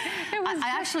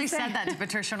 I actually said that to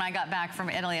Patricia when I got back from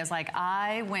Italy. I was like,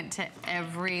 I went to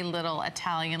every little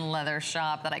Italian leather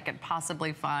shop that I could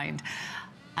possibly find.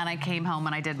 And I came home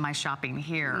and I did my shopping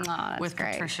here with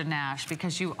Patricia Nash,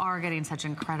 because you are getting such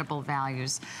incredible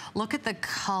values. Look at the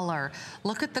color,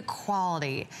 look at the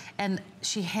quality. And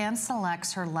she hand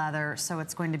selects her leather, so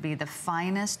it's going to be the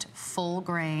finest, full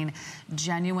grain,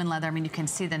 genuine leather. I mean, you can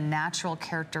see the natural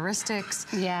characteristics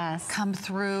come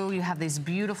through. You have these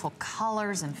beautiful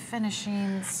colors and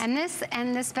finishings. And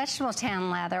this vegetable tan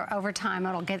leather, over time,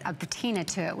 it'll get a patina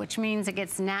to it, which means it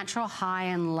gets natural high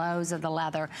and lows of the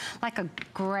leather, like a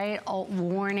great old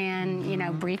worn-in, you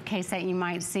know, briefcase that you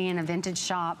might see in a vintage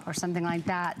shop or something like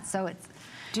that. So it's.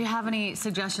 Do you have any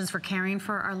suggestions for caring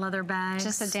for our leather bags?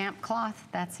 Just a damp cloth.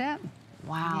 That's it.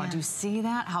 Wow, do you see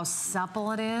that? How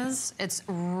supple it is? It's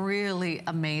really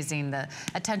amazing. The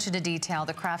attention to detail,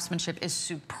 the craftsmanship is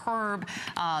superb.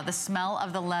 The smell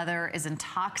of the leather is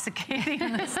intoxicating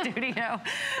in the studio.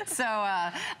 So,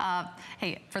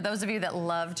 hey, for those of you that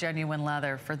love genuine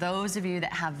leather, for those of you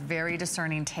that have very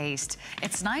discerning taste,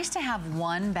 it's nice to have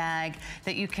one bag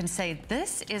that you can say,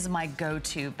 this is my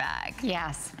go-to bag.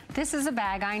 Yes, this is a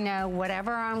bag I know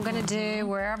whatever I'm gonna do,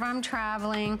 wherever I'm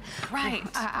traveling. Right,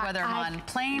 whether I'm on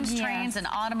planes, trains, and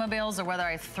automobiles, or whether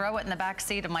I throw it in the back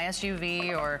seat of my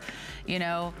SUV, or, you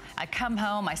know, I come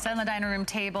home, I sit on the dining room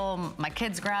table, my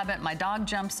kids grab it, my dog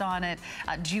jumps on it.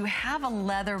 Do you have a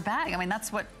leather bag? I mean,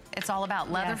 that's what it's all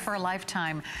about, leather for a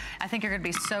lifetime. I think you're gonna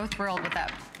be so thrilled with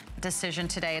that decision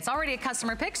today. It's already a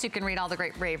customer pick, so you can read all the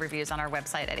great rave reviews on our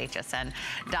website at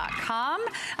hsn.com.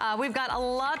 We've got a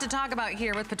lot to talk about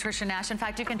here with Patricia Nash. In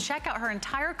fact, you can check out her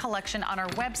entire collection on our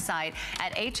website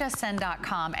at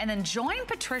hsn.com, and then join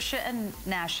Patricia and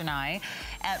Nash and I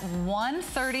at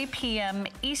 1:30 p.m.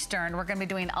 Eastern. We're going to be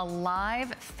doing a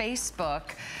live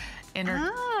Facebook interview.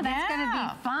 Oh, that's going to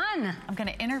be fun. I'm going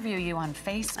to interview you on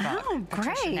Facebook. Oh,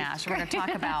 Patricia great. Nash. We're going to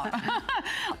talk about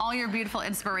all your beautiful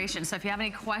inspiration. So if you have any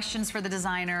questions for the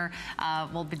designer,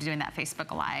 we'll be doing that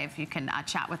Facebook Live. You can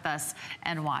chat with us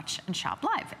and watch and shop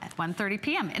live at 1:30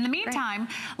 p.m. In the meantime,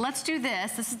 let's do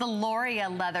this. This is the Loria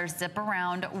leather zip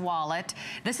around wallet.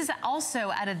 This is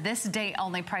also at a this day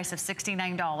only price of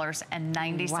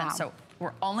 $69.90. Wow. So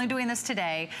we're only doing this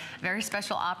today. Very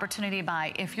special opportunity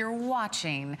buy if you're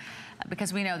watching,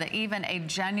 because we know that even a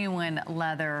genuine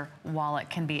leather wallet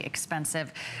can be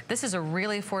expensive. This is a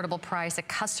really affordable price, a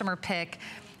customer pick,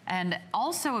 and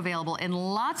also available in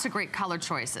lots of great color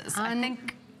choices. I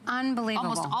think unbelievable.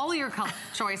 Almost all your color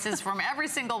choices from every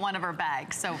single one of our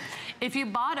bags. So if you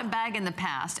bought a bag in the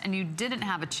past and you didn't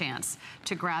have a chance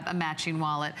to grab a matching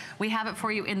wallet, we have it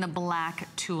for you in the black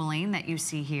tooling that you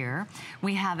see here.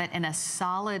 We have it in a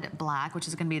solid black, which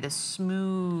is going to be the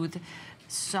smooth,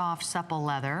 soft, supple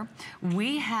leather.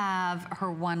 We have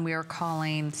her one we are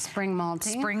calling Spring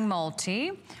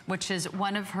Multi, which is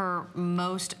one of her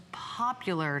most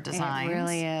popular designs. It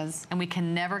really is. And we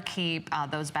can never keep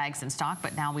those bags in stock,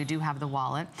 but now we do have the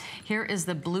wallet. Here is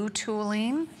the blue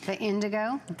tooling. The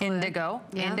indigo. Indigo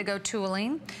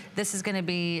tooling. This is going to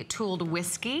be tooled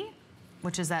whiskey,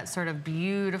 which is that sort of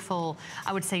beautiful,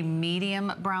 I would say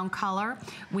medium brown color.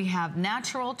 We have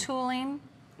natural tooling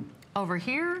over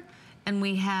here. And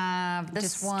we have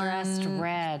this Distressed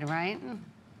red, right?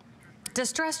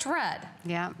 Distressed red.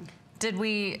 Yeah. Did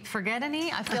we forget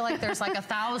any? I feel like there's like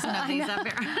 1,000 of these up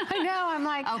here. I know, I'm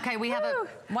like, okay, we have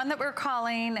one that we're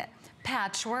calling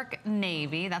Patchwork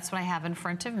Navy. That's what I have in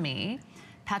front of me.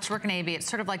 Patchwork Navy. It's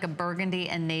sort of like a burgundy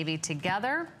and navy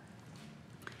together.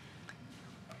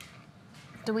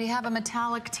 Do we have a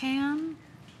metallic tan?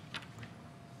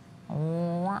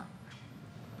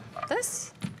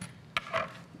 This?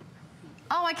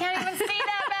 Oh, I can't even see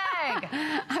that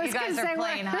bag. You guys are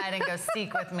playing hide and go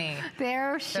seek with me.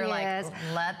 There she is.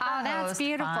 Let the oh, that's host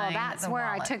beautiful. find That's the where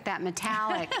wallet. I took that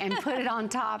metallic and put it on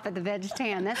top of the veg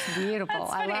tan. That's beautiful.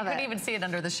 That's I funny. love I couldn't it. even see it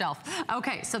under the shelf.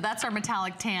 Okay, so that's our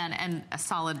metallic tan and a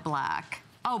solid black.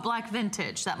 Oh, black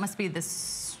vintage. That must be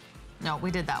this. No,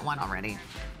 we did that one already.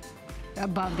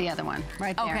 Above the other one,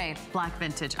 right there. Okay, black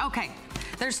vintage. Okay.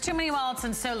 There's too many wallets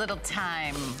and so little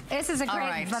time. This is a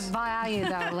great value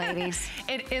though, ladies.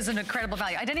 It is an incredible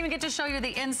value. I didn't even get to show you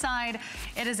the inside.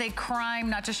 It is a crime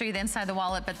not to show you the inside of the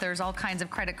wallet, but there's all kinds of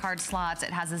credit card slots.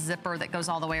 It has a zipper that goes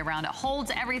all the way around. It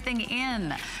holds everything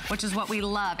in, which is what we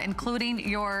love, including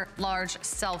your large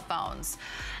cell phones.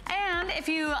 And if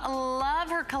you love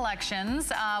her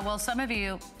collections, well, some of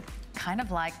you kind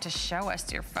of like to show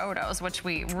us your photos, which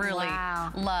we really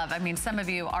love. I mean, some of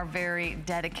you are very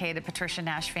dedicated Patricia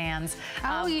Nash fans.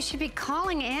 Oh, you should be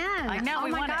calling in. I know. Oh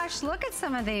my gosh, look at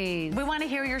some of these. We want to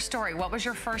hear your story. What was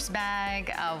your first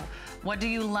bag? What do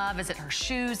you love? Is it her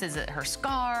shoes? Is it her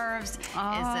scarves? Is it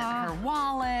her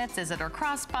wallets? Is it her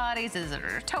crossbodies? Is it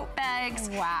her tote bags?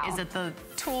 Wow. Is it the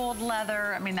tooled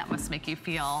leather? I mean, that must make you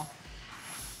feel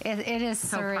It is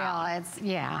so surreal.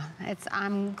 Proud.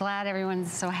 I'm glad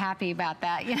everyone's so happy about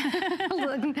that.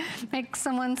 Make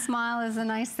someone smile is a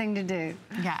nice thing to do.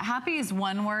 Yeah, happy is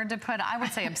one word to put. I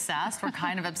would say obsessed. We're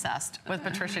kind of obsessed with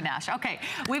Patricia Nash. Okay,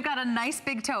 we've got a nice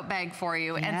big tote bag for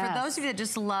you. Yes. And for those of you that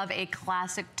just love a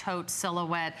classic tote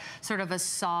silhouette, sort of a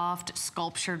soft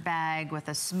sculptured bag with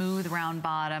a smooth round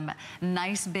bottom,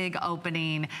 nice big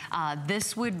opening,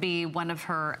 this would be one of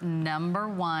her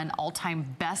 #1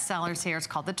 all-time bestsellers here. It's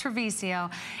called the Treviso.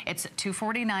 It's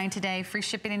 $249 today, free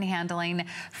shipping and handling,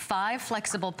 5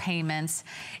 flexible payments.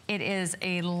 It is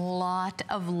a lot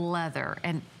of leather,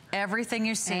 and Everything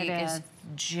you see is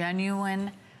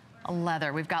genuine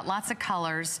leather. We've got lots of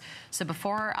colors. So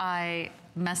before I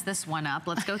mess this one up,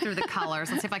 let's go through the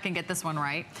colors. Let's see if I can get this one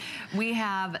right. We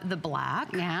have the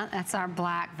black. Yeah, that's our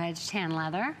black veg tan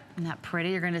leather. Isn't that pretty?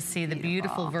 You're going to see the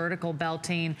beautiful vertical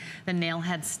belting, the nail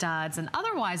head studs, and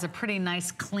otherwise a pretty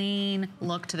nice clean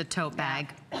look to the tote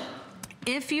bag.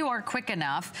 If you are quick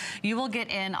enough, you will get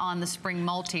in on the spring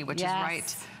multi, which is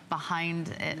right behind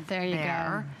it. There you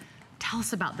go. Tell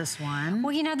us about this one.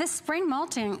 Well, you know, this spring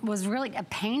mulching was really a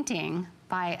painting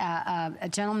by a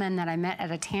gentleman that I met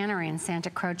at a tannery in Santa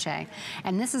Croce.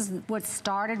 And this is what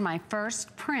started my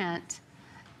first print,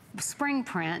 spring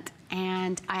print.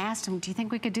 And I asked him, do you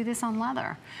think we could do this on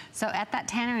leather? So at that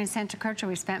tannery in Santa Croce,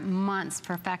 we spent months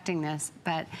perfecting this,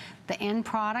 but the end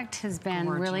product has been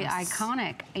really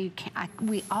iconic.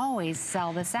 We always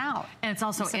sell this out. And it's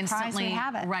also instantly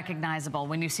recognizable.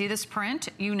 When you see this print,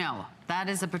 you know that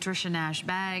is a Patricia Nash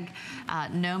bag,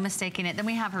 no mistaking it. Then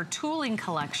we have her tooling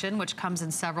collection, which comes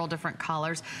in several different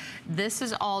colors. This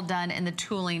is all done in the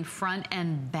tooling front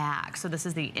and back. So this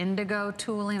is the indigo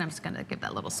tooling. I'm just gonna give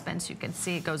that little spin so you can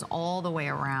see it goes all the way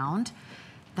around.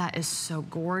 That is so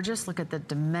gorgeous. Look at the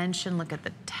dimension, look at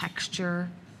the texture.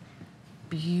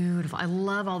 Beautiful. I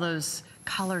love all those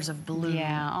colors of blue.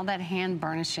 Yeah, all that hand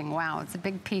burnishing. Wow, it's a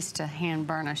big piece to hand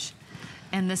burnish.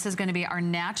 And this is going to be our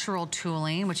natural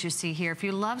tooling, which you see here. If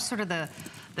you love sort of the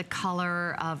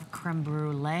color of creme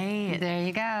brulee. There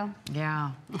you go.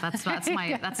 Yeah, that's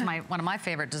one of my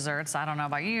favorite desserts. I don't know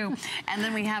about you. And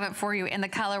then we have it for you in the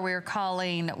color we're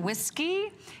calling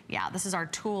whiskey. Yeah, this is our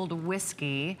tooled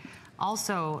whiskey.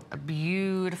 Also a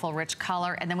beautiful rich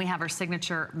color, and then we have our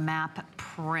signature map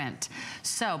print.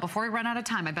 So before we run out of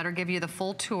time, I better give you the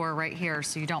full tour right here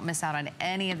so you don't miss out on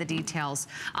any of the details.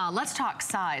 Let's talk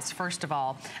size first of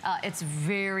all. It's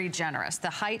very generous.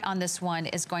 The height on this one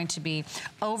is going to be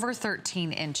over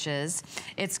 13 inches.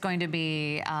 It's going to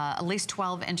be at least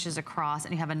 12 inches across,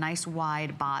 and you have a nice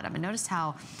wide bottom. And notice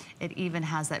how it even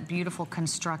has that beautiful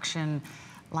construction,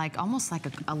 like almost like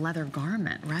a leather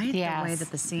garment, right? Yes. The way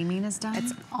that the seaming is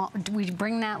done. We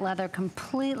bring that leather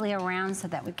completely around so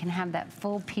that we can have that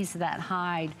full piece of that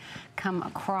hide come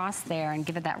across there and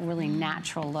give it that really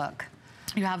natural look.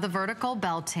 You have the vertical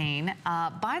belting.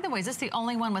 By the way, is this the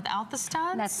only one without the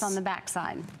studs? That's on the back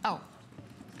side. Oh,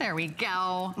 there we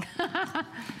go.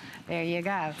 There you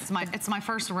go. It's my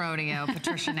first rodeo,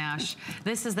 Patricia Nash.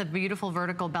 This is the beautiful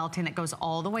vertical belting that goes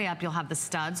all the way up. You'll have the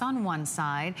studs on one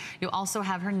side. You'll also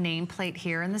have her nameplate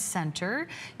here in the center.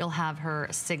 You'll have her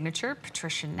signature,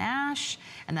 Patricia Nash,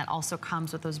 and that also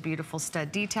comes with those beautiful stud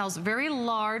details. Very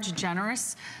large,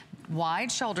 generous,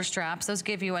 wide shoulder straps. Those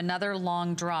give you another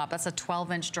long drop. That's a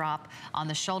 12-inch drop on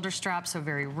the shoulder strap, so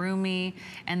very roomy.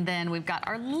 And then we've got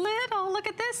our little, look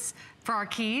at this, for our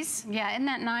keys. Yeah, isn't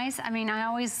that nice? I mean, I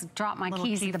always drop my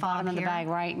keys at the bottom of the bag,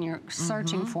 right? And you're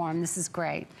searching for them. This is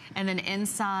great. And then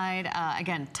inside,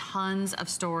 again, tons of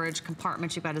storage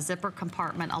compartments. You've got a zipper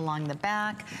compartment along the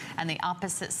back. And the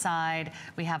opposite side,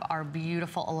 we have our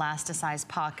beautiful elasticized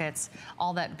pockets.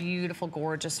 All that beautiful,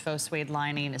 gorgeous faux suede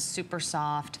lining is super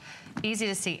soft, easy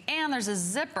to see. And there's a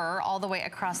zipper all the way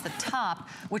across the top,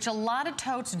 which a lot of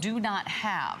totes do not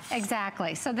have.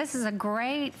 Exactly. So this is a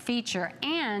great feature.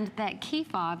 And that key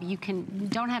fob, you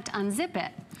don't have to unzip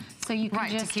it. So you can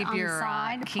just to keep on your the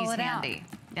side, keys pull it handy.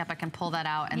 out. Yep, I can pull that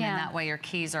out, and then that way your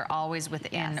keys are always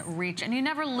within reach, and you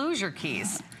never lose your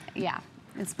keys. Yeah,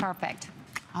 it's perfect.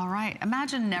 All right,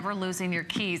 imagine never losing your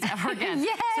keys ever again. Yay!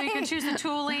 So you can choose the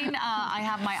tooling. I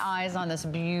have my eyes on this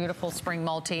beautiful spring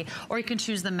multi, or you can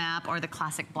choose the map or the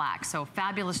classic black. So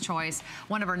fabulous choice.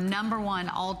 One of our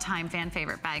 #1 all-time fan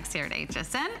favorite bags here at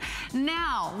HSN.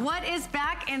 Now, what is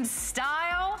back in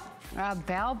style?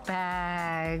 Belt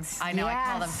bags. I know, I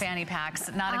call them fanny packs.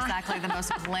 Not exactly the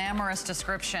most glamorous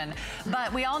description,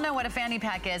 but we all know what a fanny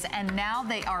pack is, and now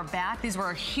they are back. These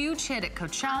were a huge hit at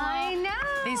Coachella. I know.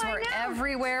 These were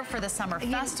everywhere for the summer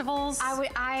festivals.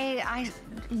 I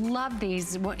loved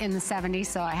these in the 70s,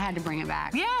 so I had to bring it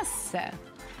back. Yes. So.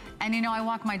 And you know, I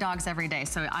walk my dogs every day,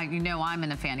 so you know I'm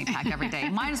in a fanny pack every day.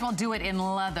 Might as well do it in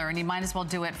leather, and you might as well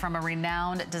do it from a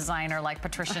renowned designer like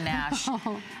Patricia Nash.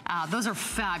 Those are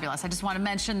fabulous. I just want to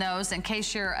mention those in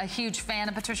case you're a huge fan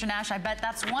of Patricia Nash. I bet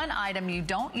that's one item you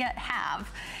don't yet have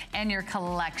in your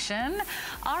collection.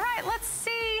 All right, let's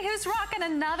see who's rocking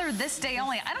another this day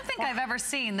only. I don't think I've ever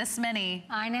seen this many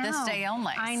this day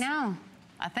only. I know.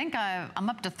 I think I'm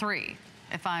up to 3.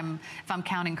 If I'm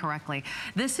counting correctly.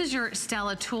 This is your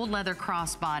Stella tooled leather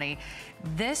crossbody.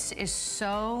 This is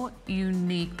so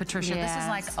unique, Patricia. Yes. This is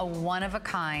like a one of a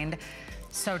kind.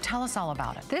 So tell us all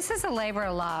about it. This is a labor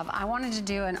of love. I wanted to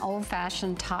do an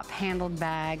old-fashioned top-handled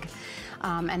bag.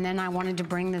 And then I wanted to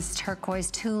bring this turquoise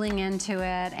tooling into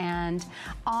it, and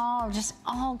just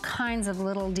all kinds of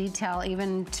little detail,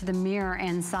 even to the mirror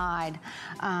inside.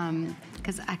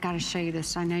 Because I gotta show you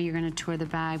this. I know you're gonna tour the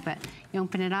bag, but you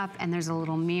open it up and there's a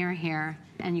little mirror here,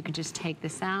 and you can just take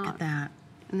this out. Look at that.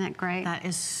 Isn't that great? That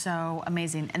is so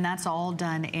amazing. And that's all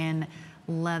done in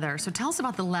leather. So tell us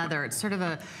about the leather. It's sort of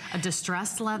a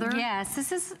distressed leather? Yes,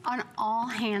 this is an all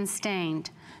hand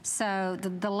stained. So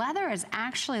the leather is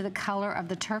actually the color of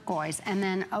the turquoise, and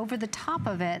then over the top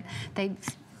of it,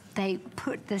 they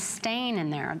put this stain in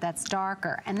there that's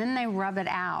darker, and then they rub it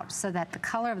out so that the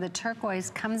color of the turquoise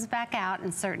comes back out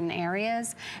in certain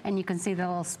areas, and you can see the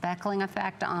little speckling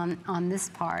effect on this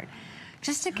part.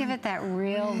 Just to give it that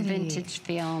real vintage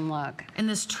feel and look. And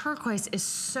this turquoise is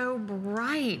so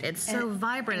bright. It's so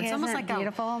vibrant. It's almost like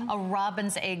a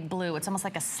robin's egg blue. It's almost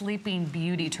like a sleeping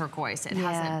beauty turquoise. It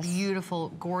has a beautiful,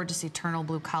 gorgeous, eternal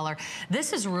blue color.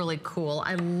 This is really cool.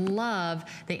 I love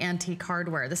the antique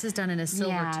hardware. This is done in a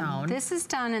silver tone. This is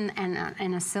done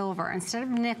in a silver. Instead of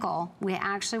nickel, we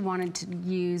actually wanted to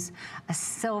use a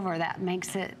silver that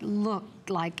makes it look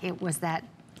like it was that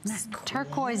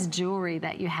turquoise jewelry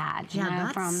that you had. You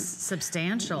know, that's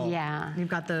substantial. Yeah. You've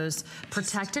got those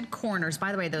protected corners.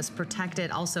 By the way, those protected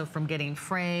also from getting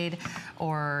frayed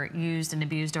or used and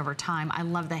abused over time. I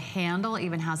love the handle. It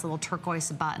even has little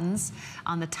turquoise buttons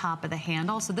on the top of the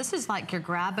handle. So this is like your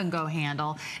grab and go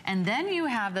handle. And then you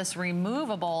have this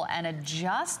removable and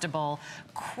adjustable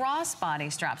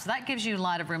crossbody strap. So that gives you a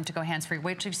lot of room to go hands-free.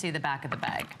 Wait till you see the back of the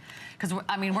bag. Because,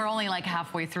 I mean, we're only like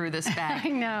halfway through this bag. I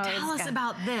know. Tell us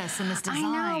about this and this design.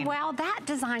 I know. Well, that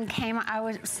design came,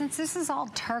 since this is all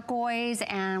turquoise,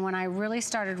 and when I really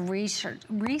started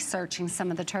researching some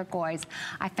of the turquoise,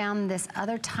 I found this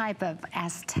other type of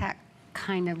Aztec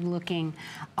kind of looking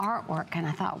artwork, and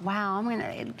I thought, wow,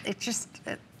 it's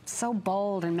so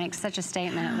bold and makes such a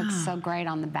statement. It looks so great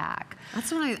on the back.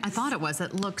 That's what I thought it was.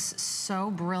 It looks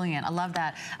so brilliant. I love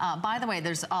that. By the way,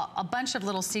 there's a bunch of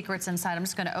little secrets inside. I'm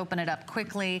just going to open it up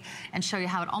quickly and show you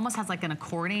how it almost has like an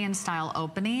accordion style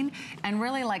opening, and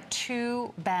really like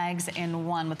two bags in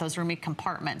one with those roomy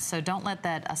compartments. So don't let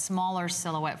that smaller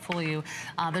silhouette fool you.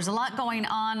 There's a lot going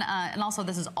on, and also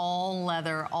this is all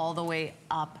leather all the way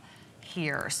up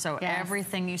here. So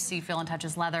everything you see, feel, and touch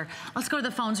is leather. Let's go to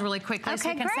the phones really quickly so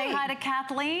you can say hi to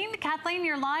Kathleen. Kathleen,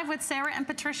 you're live with Sarah and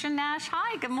Patricia Nash.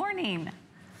 Hi, good morning.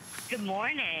 Good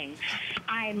morning.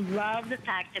 I love the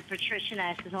fact that Patricia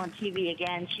Nash is on TV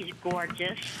again. She's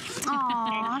gorgeous.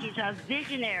 Aww. And she's a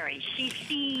visionary. She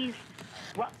sees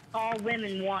what all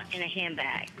women want in a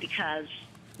handbag, because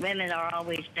women are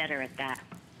always better at that.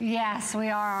 Yes, we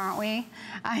are, aren't we?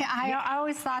 I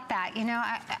always thought that. You know,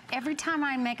 every time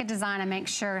I make a design, I make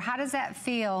sure, how does that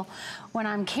feel when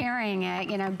I'm carrying it?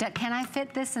 You know, can I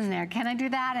fit this in there? Can I do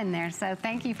that in there? So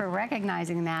thank you for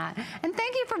recognizing that. And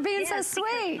thank you for being so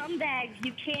sweet. Some bags,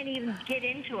 you can't even get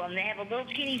into them. They have a little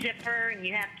skinny zipper, and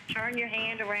you have to turn your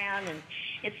hand around, and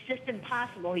it's just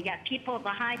impossible. You got people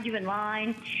behind you in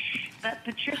line. But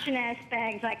Patricia Nash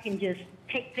bags, I can just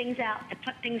take things out and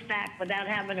put things back without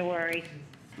having to worry.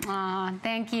 Aw,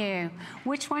 thank you.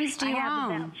 Which ones do you own?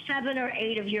 I have about 7 or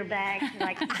 8 of your bags, and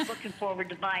I keep looking forward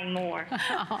to buying more.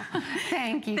 Oh,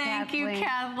 thank you, Thank you,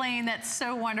 Kathleen. That's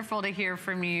so wonderful to hear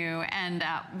from you. And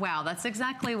wow, that's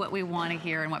exactly what we want to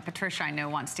hear, and what Patricia, I know,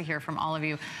 wants to hear from all of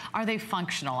you. Are they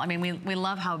functional? I mean, we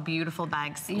love how beautiful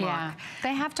bags look. Yeah,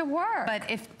 they have to work. But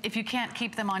if you can't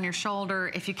keep them on your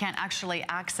shoulder, if you can't actually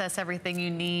access everything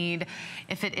you need,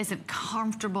 if it isn't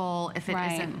comfortable, if it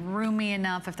isn't roomy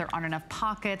enough, if there aren't enough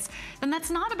pockets, then that's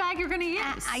not a bag you're going to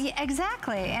use.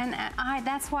 Exactly, and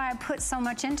that's why I put so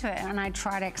much into it, and I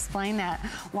try to explain that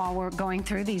while we're going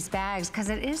through these bags, because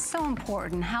it is so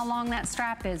important how long that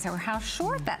strap is, or how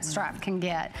short that strap can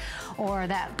get, or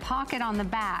that pocket on the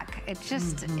back. It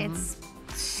just, it's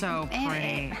so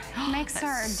pretty. It makes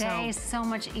our day so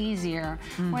much easier.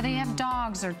 Whether you have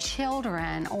dogs or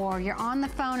children, or you're on the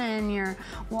phone and you're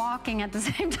walking at the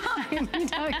same time. You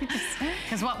know,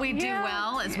 because what we do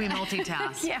well is we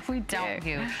multitask. Yeah, we do. Don't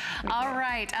you? All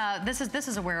right. This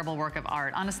is a wearable work of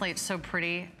art. Honestly, it's so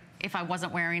pretty. If I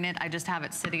wasn't wearing it, I just have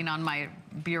it sitting on my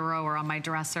bureau or on my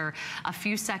dresser. A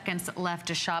few seconds left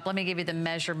to shop. Let me give you the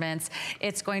measurements.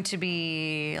 It's going to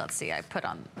be, let's see, I put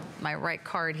on my right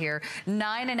card here,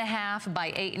 9.5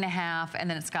 by 8.5, and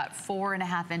then it's got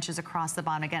 4.5 inches across the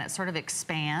bottom. Again, it sort of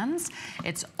expands.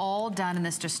 It's all done in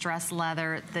this distressed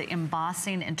leather. The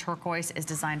embossing in turquoise is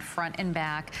designed front and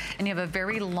back, and you have a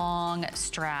very long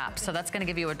strap. So that's gonna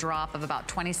give you a drop of about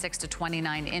 26 to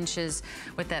 29 inches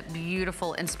with that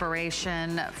beautiful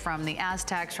inspiration from the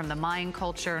Aztecs, from the Mayan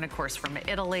culture, and of course from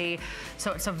Italy.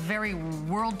 So it's a very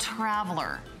world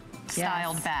traveler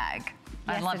styled bag.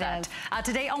 I love that.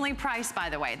 Today only price, by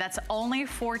the way. That's only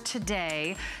for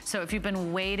today. So if you've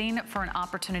been waiting for an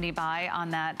opportunity buy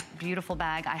on that beautiful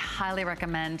bag, I highly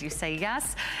recommend you say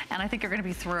yes. And I think you're gonna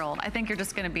be thrilled. I think you're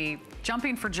just gonna be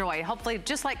jumping for joy. Hopefully,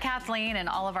 just like Kathleen and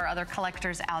all of our other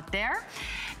collectors out there.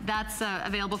 That's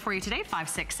available for you today,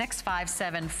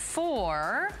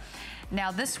 566-574. Now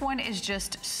this one is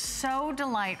just so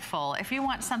delightful. If you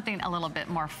want something a little bit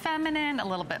more feminine, a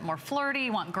little bit more flirty,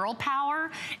 you want girl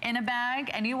power in a bag,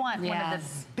 and you want one of the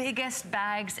biggest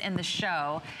bags in the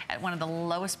show at one of the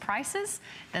lowest prices,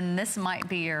 then this might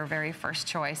be your very first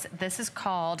choice. This is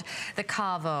called the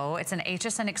Cavo. It's an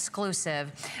HSN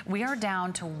exclusive. We are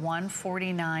down to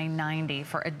 $149.90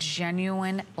 for a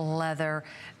genuine leather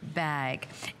bag.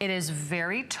 It is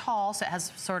very tall, so it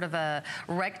has sort of a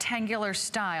rectangular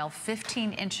style,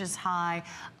 15 inches high,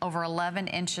 over 11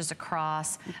 inches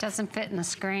across. It doesn't fit in the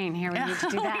screen. Here, we need to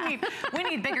do that. we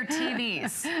need bigger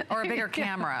TVs or a bigger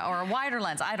camera or a wider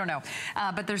lens. I don't know.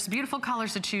 But there's beautiful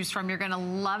colors to choose from. You're gonna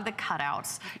love the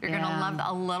cutouts. You're gonna love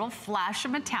a little flash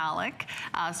of metallic.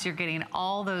 So you're getting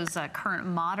all those current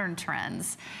modern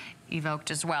trends evoked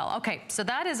as well. Okay, so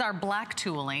that is our black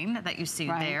tooling that you see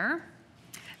there.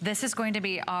 This is going to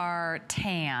be our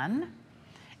tan.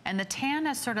 And the tan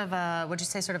is sort of a, would you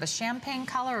say sort of a champagne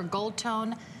color or gold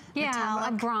tone metallic?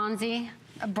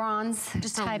 A bronze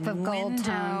just type of gold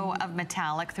tone of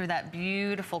metallic through that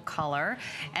beautiful color.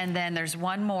 And then there's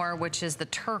one more, which is the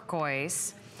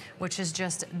turquoise, which is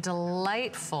just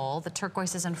delightful. The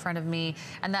turquoise is in front of me,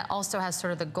 and that also has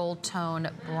sort of the gold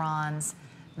tone bronze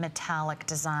metallic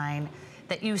design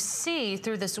that you see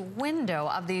through this window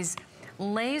of these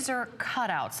laser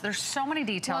cutouts. There's so many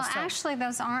details. Well, actually,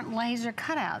 those aren't laser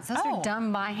cutouts. Those are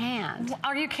done by hand.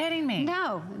 Are you kidding me?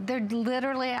 No, they're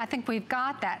literally, I think we've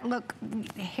got that. Look,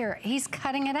 here, he's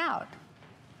cutting it out.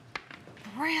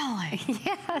 Really?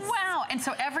 Yes. Wow, and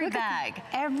so every bag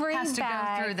has to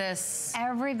go through this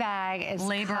every bag is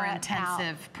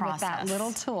labor-intensive process. With that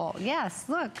little tool. Yes,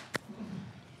 look.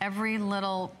 Every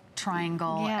little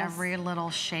triangle, every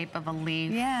little shape of a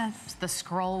leaf. Yes. The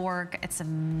scroll work, it's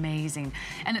amazing.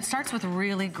 And it starts with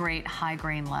really great high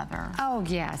grain leather. Oh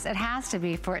yes, it has to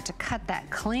be for it to cut that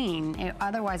clean.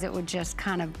 Otherwise it would just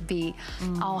kind of be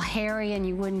all hairy and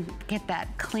you wouldn't get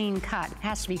that clean cut. It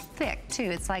has to be thick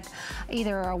too. It's like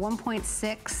either a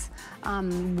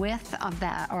 1.6 width of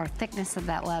that or thickness of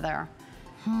that leather.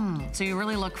 So you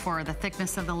really look for the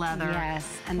thickness of the leather.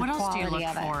 Yes, and what the else do you quality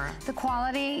look for? The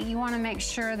quality, you want to make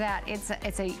sure that it's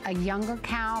a younger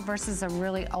cow versus a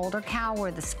really older cow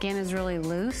where the skin is really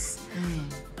loose.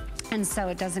 And so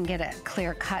it doesn't get a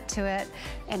clear cut to it.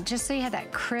 And just so you have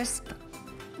that crisp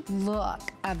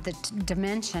look of the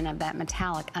dimension of that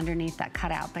metallic underneath that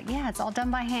cutout. But yeah, it's all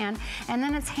done by hand. And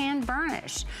then it's hand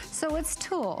burnished. So it's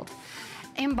tooled.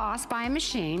 Embossed by a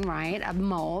machine, right, a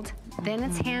mold, then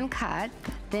it's hand cut,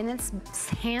 then it's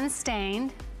hand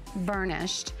stained,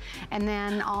 burnished, and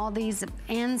then all these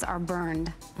ends are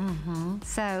burned.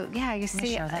 So yeah, you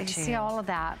see all of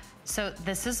that. So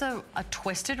this is a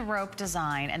twisted rope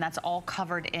design, and that's all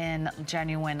covered in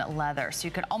genuine leather. So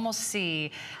you can almost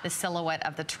see the silhouette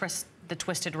of the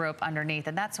twisted rope underneath,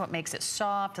 and that's what makes it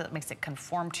soft, that makes it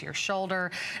conform to your shoulder.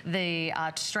 The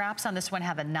straps on this one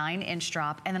have a 9-inch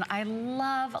drop, and then I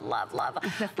love, look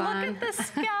at the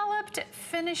scalloped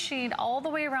finishing all the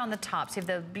way around the top. So you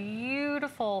have the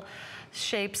beautiful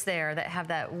shapes there that have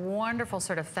that wonderful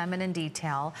sort of feminine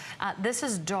detail. This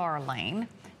is Darling.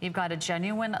 You've got a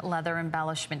genuine leather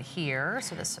embellishment here,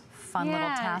 so this fun little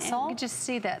tassel. You can just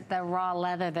see that the raw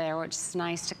leather there, which is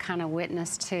nice to kind of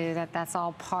witness too, that that's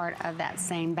all part of that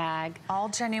same bag. All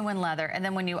genuine leather. And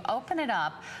then when you open it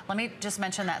up, let me just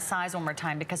mention that size one more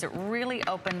time because it really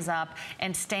opens up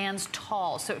and stands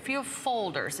tall. So if you have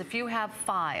folders, if you have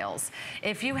files,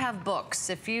 if you have books,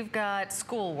 if you've got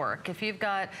schoolwork, if you've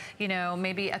got, you know,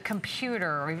 maybe a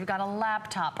computer, or you've got a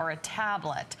laptop or a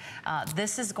tablet,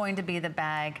 this is going to be the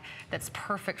bag that's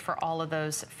perfect for all of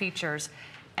those features.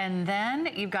 And then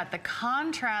you've got the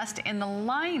contrast in the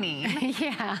lining,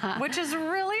 which is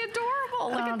really adorable.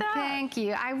 Look at that. Thank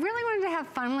you. I really wanted to have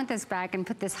fun with this bag and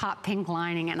put this hot pink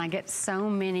lining, and I get so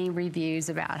many reviews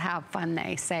about how fun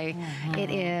they say it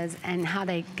is and how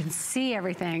they can see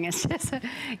everything. It's just,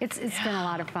 it's been a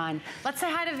lot of fun. Let's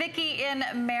say hi to Vicki in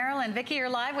Maryland. Vicki, you're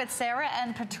live with Sarah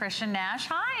and Patricia Nash.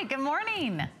 Hi, good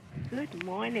morning. Good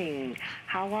morning.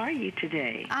 How are you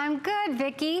today? I'm good,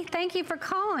 Vicki. Thank you for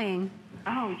calling.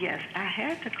 Oh, yes. I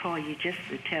had to call you just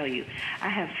to tell you, I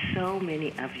have so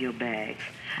many of your bags.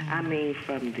 I mean,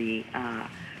 from the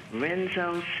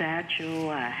Renzo satchel,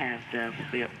 I have the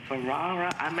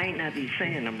Ferrara. I might not be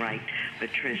saying them right,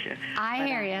 Patricia. I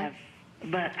hear you.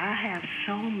 But I have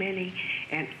so many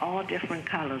in all different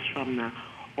colors, from the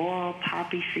oil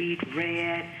poppy seed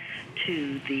red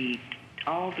to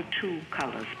all the tulle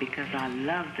colors, because I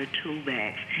love the tulle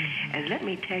bags. And let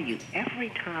me tell you, every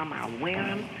time I wear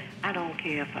them, I don't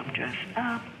care if I'm dressed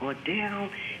up or down,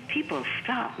 people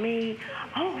stop me.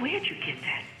 Oh, where'd you get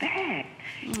that bag?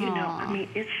 You know, I mean,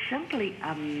 it's simply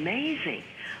amazing.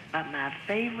 But my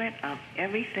favorite of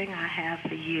everything I have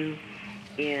for you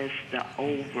is the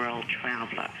Old World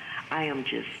Traveler. I am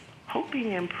just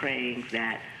hoping and praying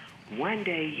that one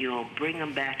day you'll bring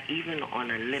them back, even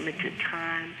on a limited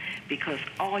time, because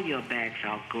all your bags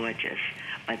are gorgeous.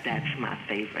 But that's my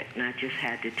favorite. And I just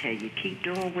had to tell you, keep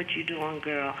doing what you're doing,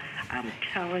 girl. I'm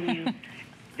telling you,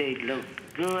 they look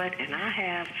good. And I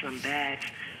have some bags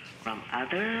from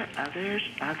other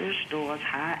stores,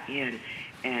 high end,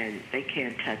 and they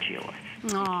can't touch yours.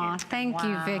 Aw, thank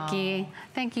you, Vicki.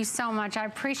 Thank you so much. I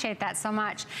appreciate that so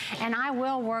much. And I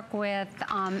will work with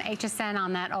HSN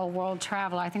on that Old World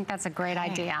Traveler. I think that's a great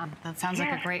idea. That sounds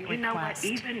like a great request.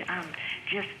 You know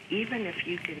what, even if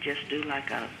you can just do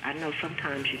like I know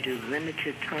sometimes you do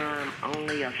limited time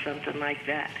only or something like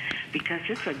that, because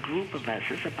it's a group of us.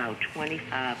 It's about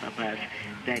 25 of us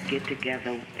that get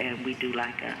together and we do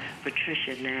like a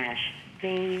Patricia Nash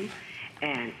theme.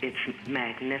 And it's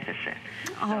magnificent.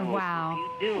 Oh, so wow.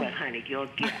 If you do it, honey, you'll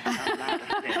get a lot of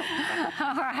sales.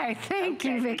 All right. Thank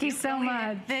you, Vicki, so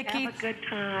much. Vicki, have a good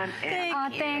time.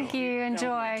 Thank you.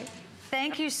 Enjoy.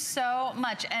 Thank you so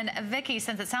much. And Vicki,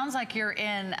 since it sounds like you're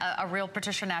in a real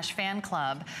Patricia Nash fan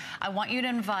club, I want you to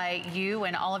invite you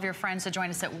and all of your friends to join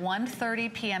us at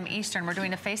 1:30 p.m. Eastern. We're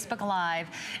doing a Facebook Live,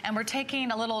 and we're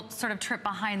taking a little sort of trip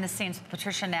behind the scenes with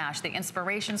Patricia Nash, the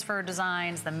inspirations for her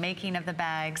designs, the making of the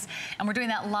bags. And we're doing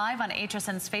that live on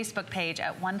HSN's Facebook page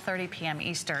at 1:30 p.m.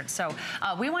 Eastern. So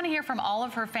we want to hear from all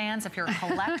of her fans. If you're a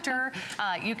collector,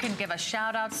 you can give us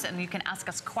shout outs and you can ask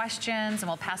us questions, and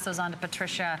we'll pass those on to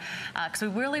Patricia. Because we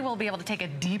really will be able to take a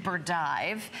deeper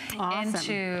dive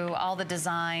into all the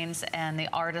designs and the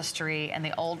artistry and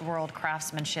the old world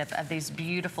craftsmanship of these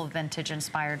beautiful vintage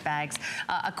inspired bags.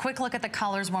 A quick look at the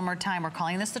colors one more time. We're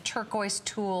calling this the turquoise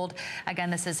tooled.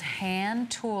 Again, this is hand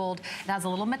tooled. It has a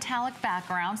little metallic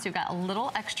background, so you've got a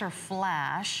little extra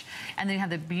flash, and then you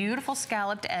have the beautiful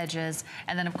scalloped edges,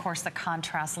 and then of course the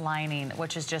contrast lining,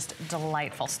 which is just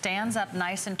delightful. Stands up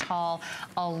nice and tall,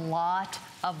 a lot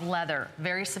of leather,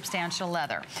 very substantial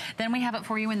leather. Then we have it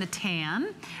for you in the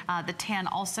tan. The tan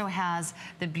also has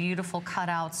the beautiful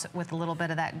cutouts with a little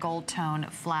bit of that gold tone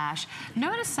flash.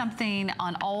 Notice something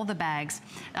on all the bags.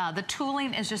 The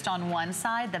tooling is just on one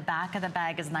side. The back of the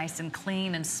bag is nice and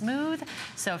clean and smooth.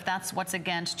 So if that's what's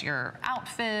against your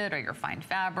outfit or your fine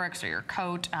fabrics or your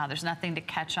coat, there's nothing to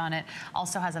catch on it.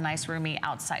 Also has a nice roomy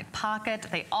outside pocket.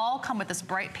 They all come with this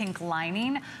bright pink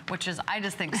lining, which is, I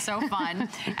just think, so fun.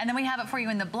 And then we have it for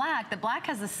you in the black. The black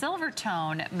has the silver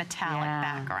tone metallic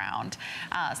background.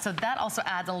 So that also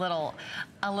adds a little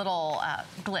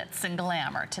glitz and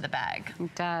glamour to the bag.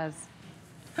 It does.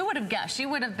 Who would have guessed? You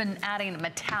would have been adding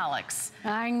metallics.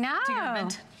 I know. To your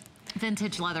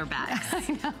vintage leather bags.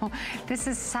 I know. This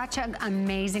is such an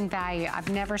amazing value. I've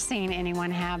never seen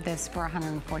anyone have this for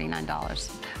 $149.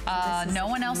 So no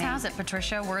one else has it,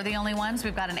 Patricia. We're the only ones.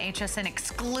 We've got an HSN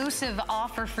exclusive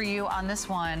offer for you on this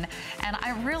one. And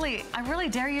I really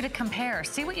dare you to compare.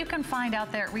 See what you can find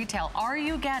out there at retail. Are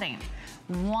you getting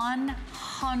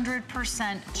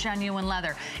 100% genuine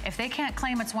leather? If they can't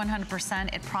claim it's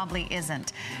 100%, it probably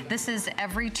isn't. This is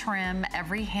every trim,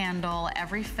 every handle,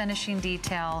 every finishing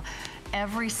detail.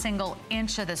 Every single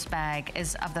inch of this bag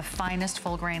is of the finest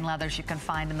full grain leathers you can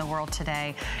find in the world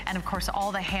today. And of course,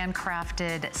 all the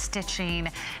handcrafted stitching,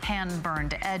 hand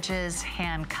burned edges,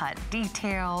 hand cut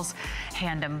details,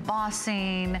 hand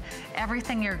embossing,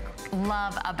 everything you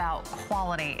love about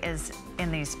quality is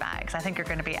in these bags. I think you're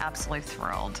going to be absolutely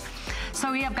thrilled. So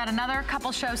we have got another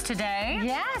couple shows today.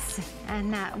 Yes,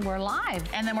 And we're live.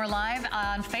 And then we're live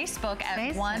on Facebook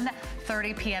at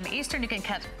 1:30 p.m. Eastern. You can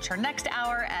catch our next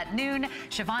hour at noon.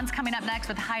 Siobhan's coming up next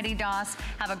with Heidi Doss.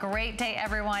 Have a great day,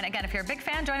 everyone. Again, if you're a big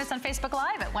fan, join us on Facebook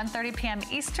Live at 1:30 p.m.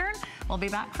 Eastern. We'll be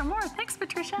back for more. Thanks,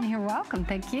 Patricia. You're welcome.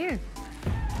 Thank you.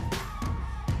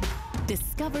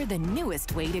 Discover the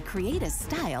newest way to create a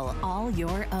style all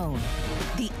your own.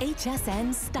 The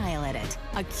HSN Style Edit,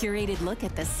 a curated look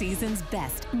at the season's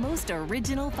best, most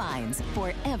original finds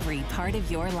for every part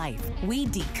of your life. We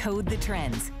decode the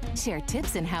trends, share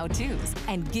tips and how-tos,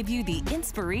 and give you the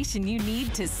inspiration you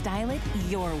need to style it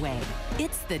your way.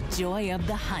 It's the joy of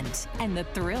the hunt and the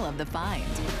thrill of the find.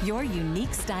 Your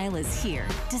unique style is here.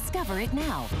 Discover it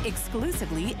now,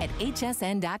 exclusively at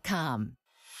hsn.com.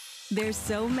 There's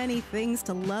so many things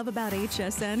to love about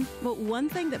HSN, but one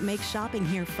thing that makes shopping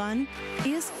here fun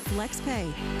is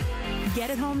FlexPay. Get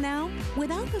it home now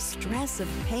without the stress of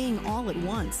paying all at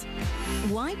once.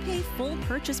 Why pay full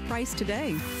purchase price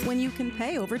today when you can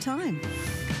pay over time?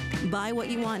 Buy what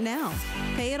you want now,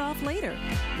 pay it off later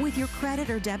with your credit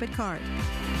or debit card.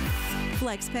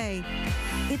 FlexPay.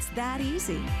 It's that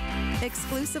easy.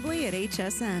 Exclusively at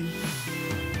HSN.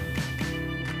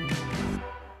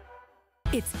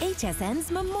 It's HSN's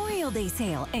Memorial Day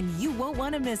sale, and you won't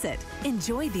want to miss it.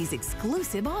 Enjoy these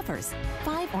exclusive offers.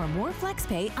 5 or more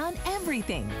FlexPay on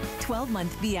everything.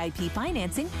 12-month VIP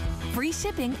financing, free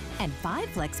shipping, and 5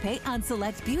 FlexPay on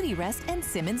select Beauty Rest and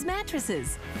Simmons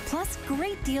mattresses. Plus,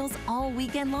 great deals all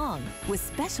weekend long, with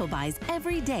special buys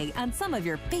every day on some of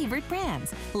your favorite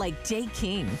brands, like J.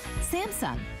 King,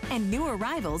 Samsung, and new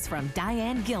arrivals from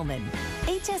Diane Gilman.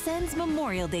 HSN's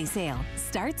Memorial Day sale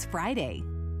starts Friday.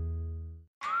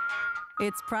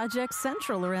 It's Project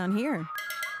Central around here.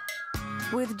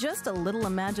 With just a little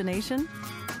imagination,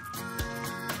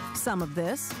 some of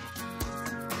this,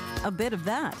 a bit of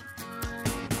that.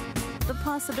 The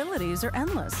possibilities are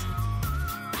endless.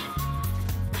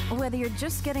 Whether you're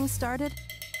just getting started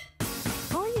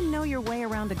or you know your way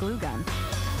around a glue gun,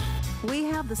 we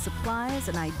have the supplies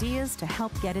and ideas to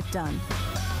help get it done.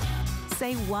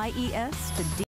 Say YES to D.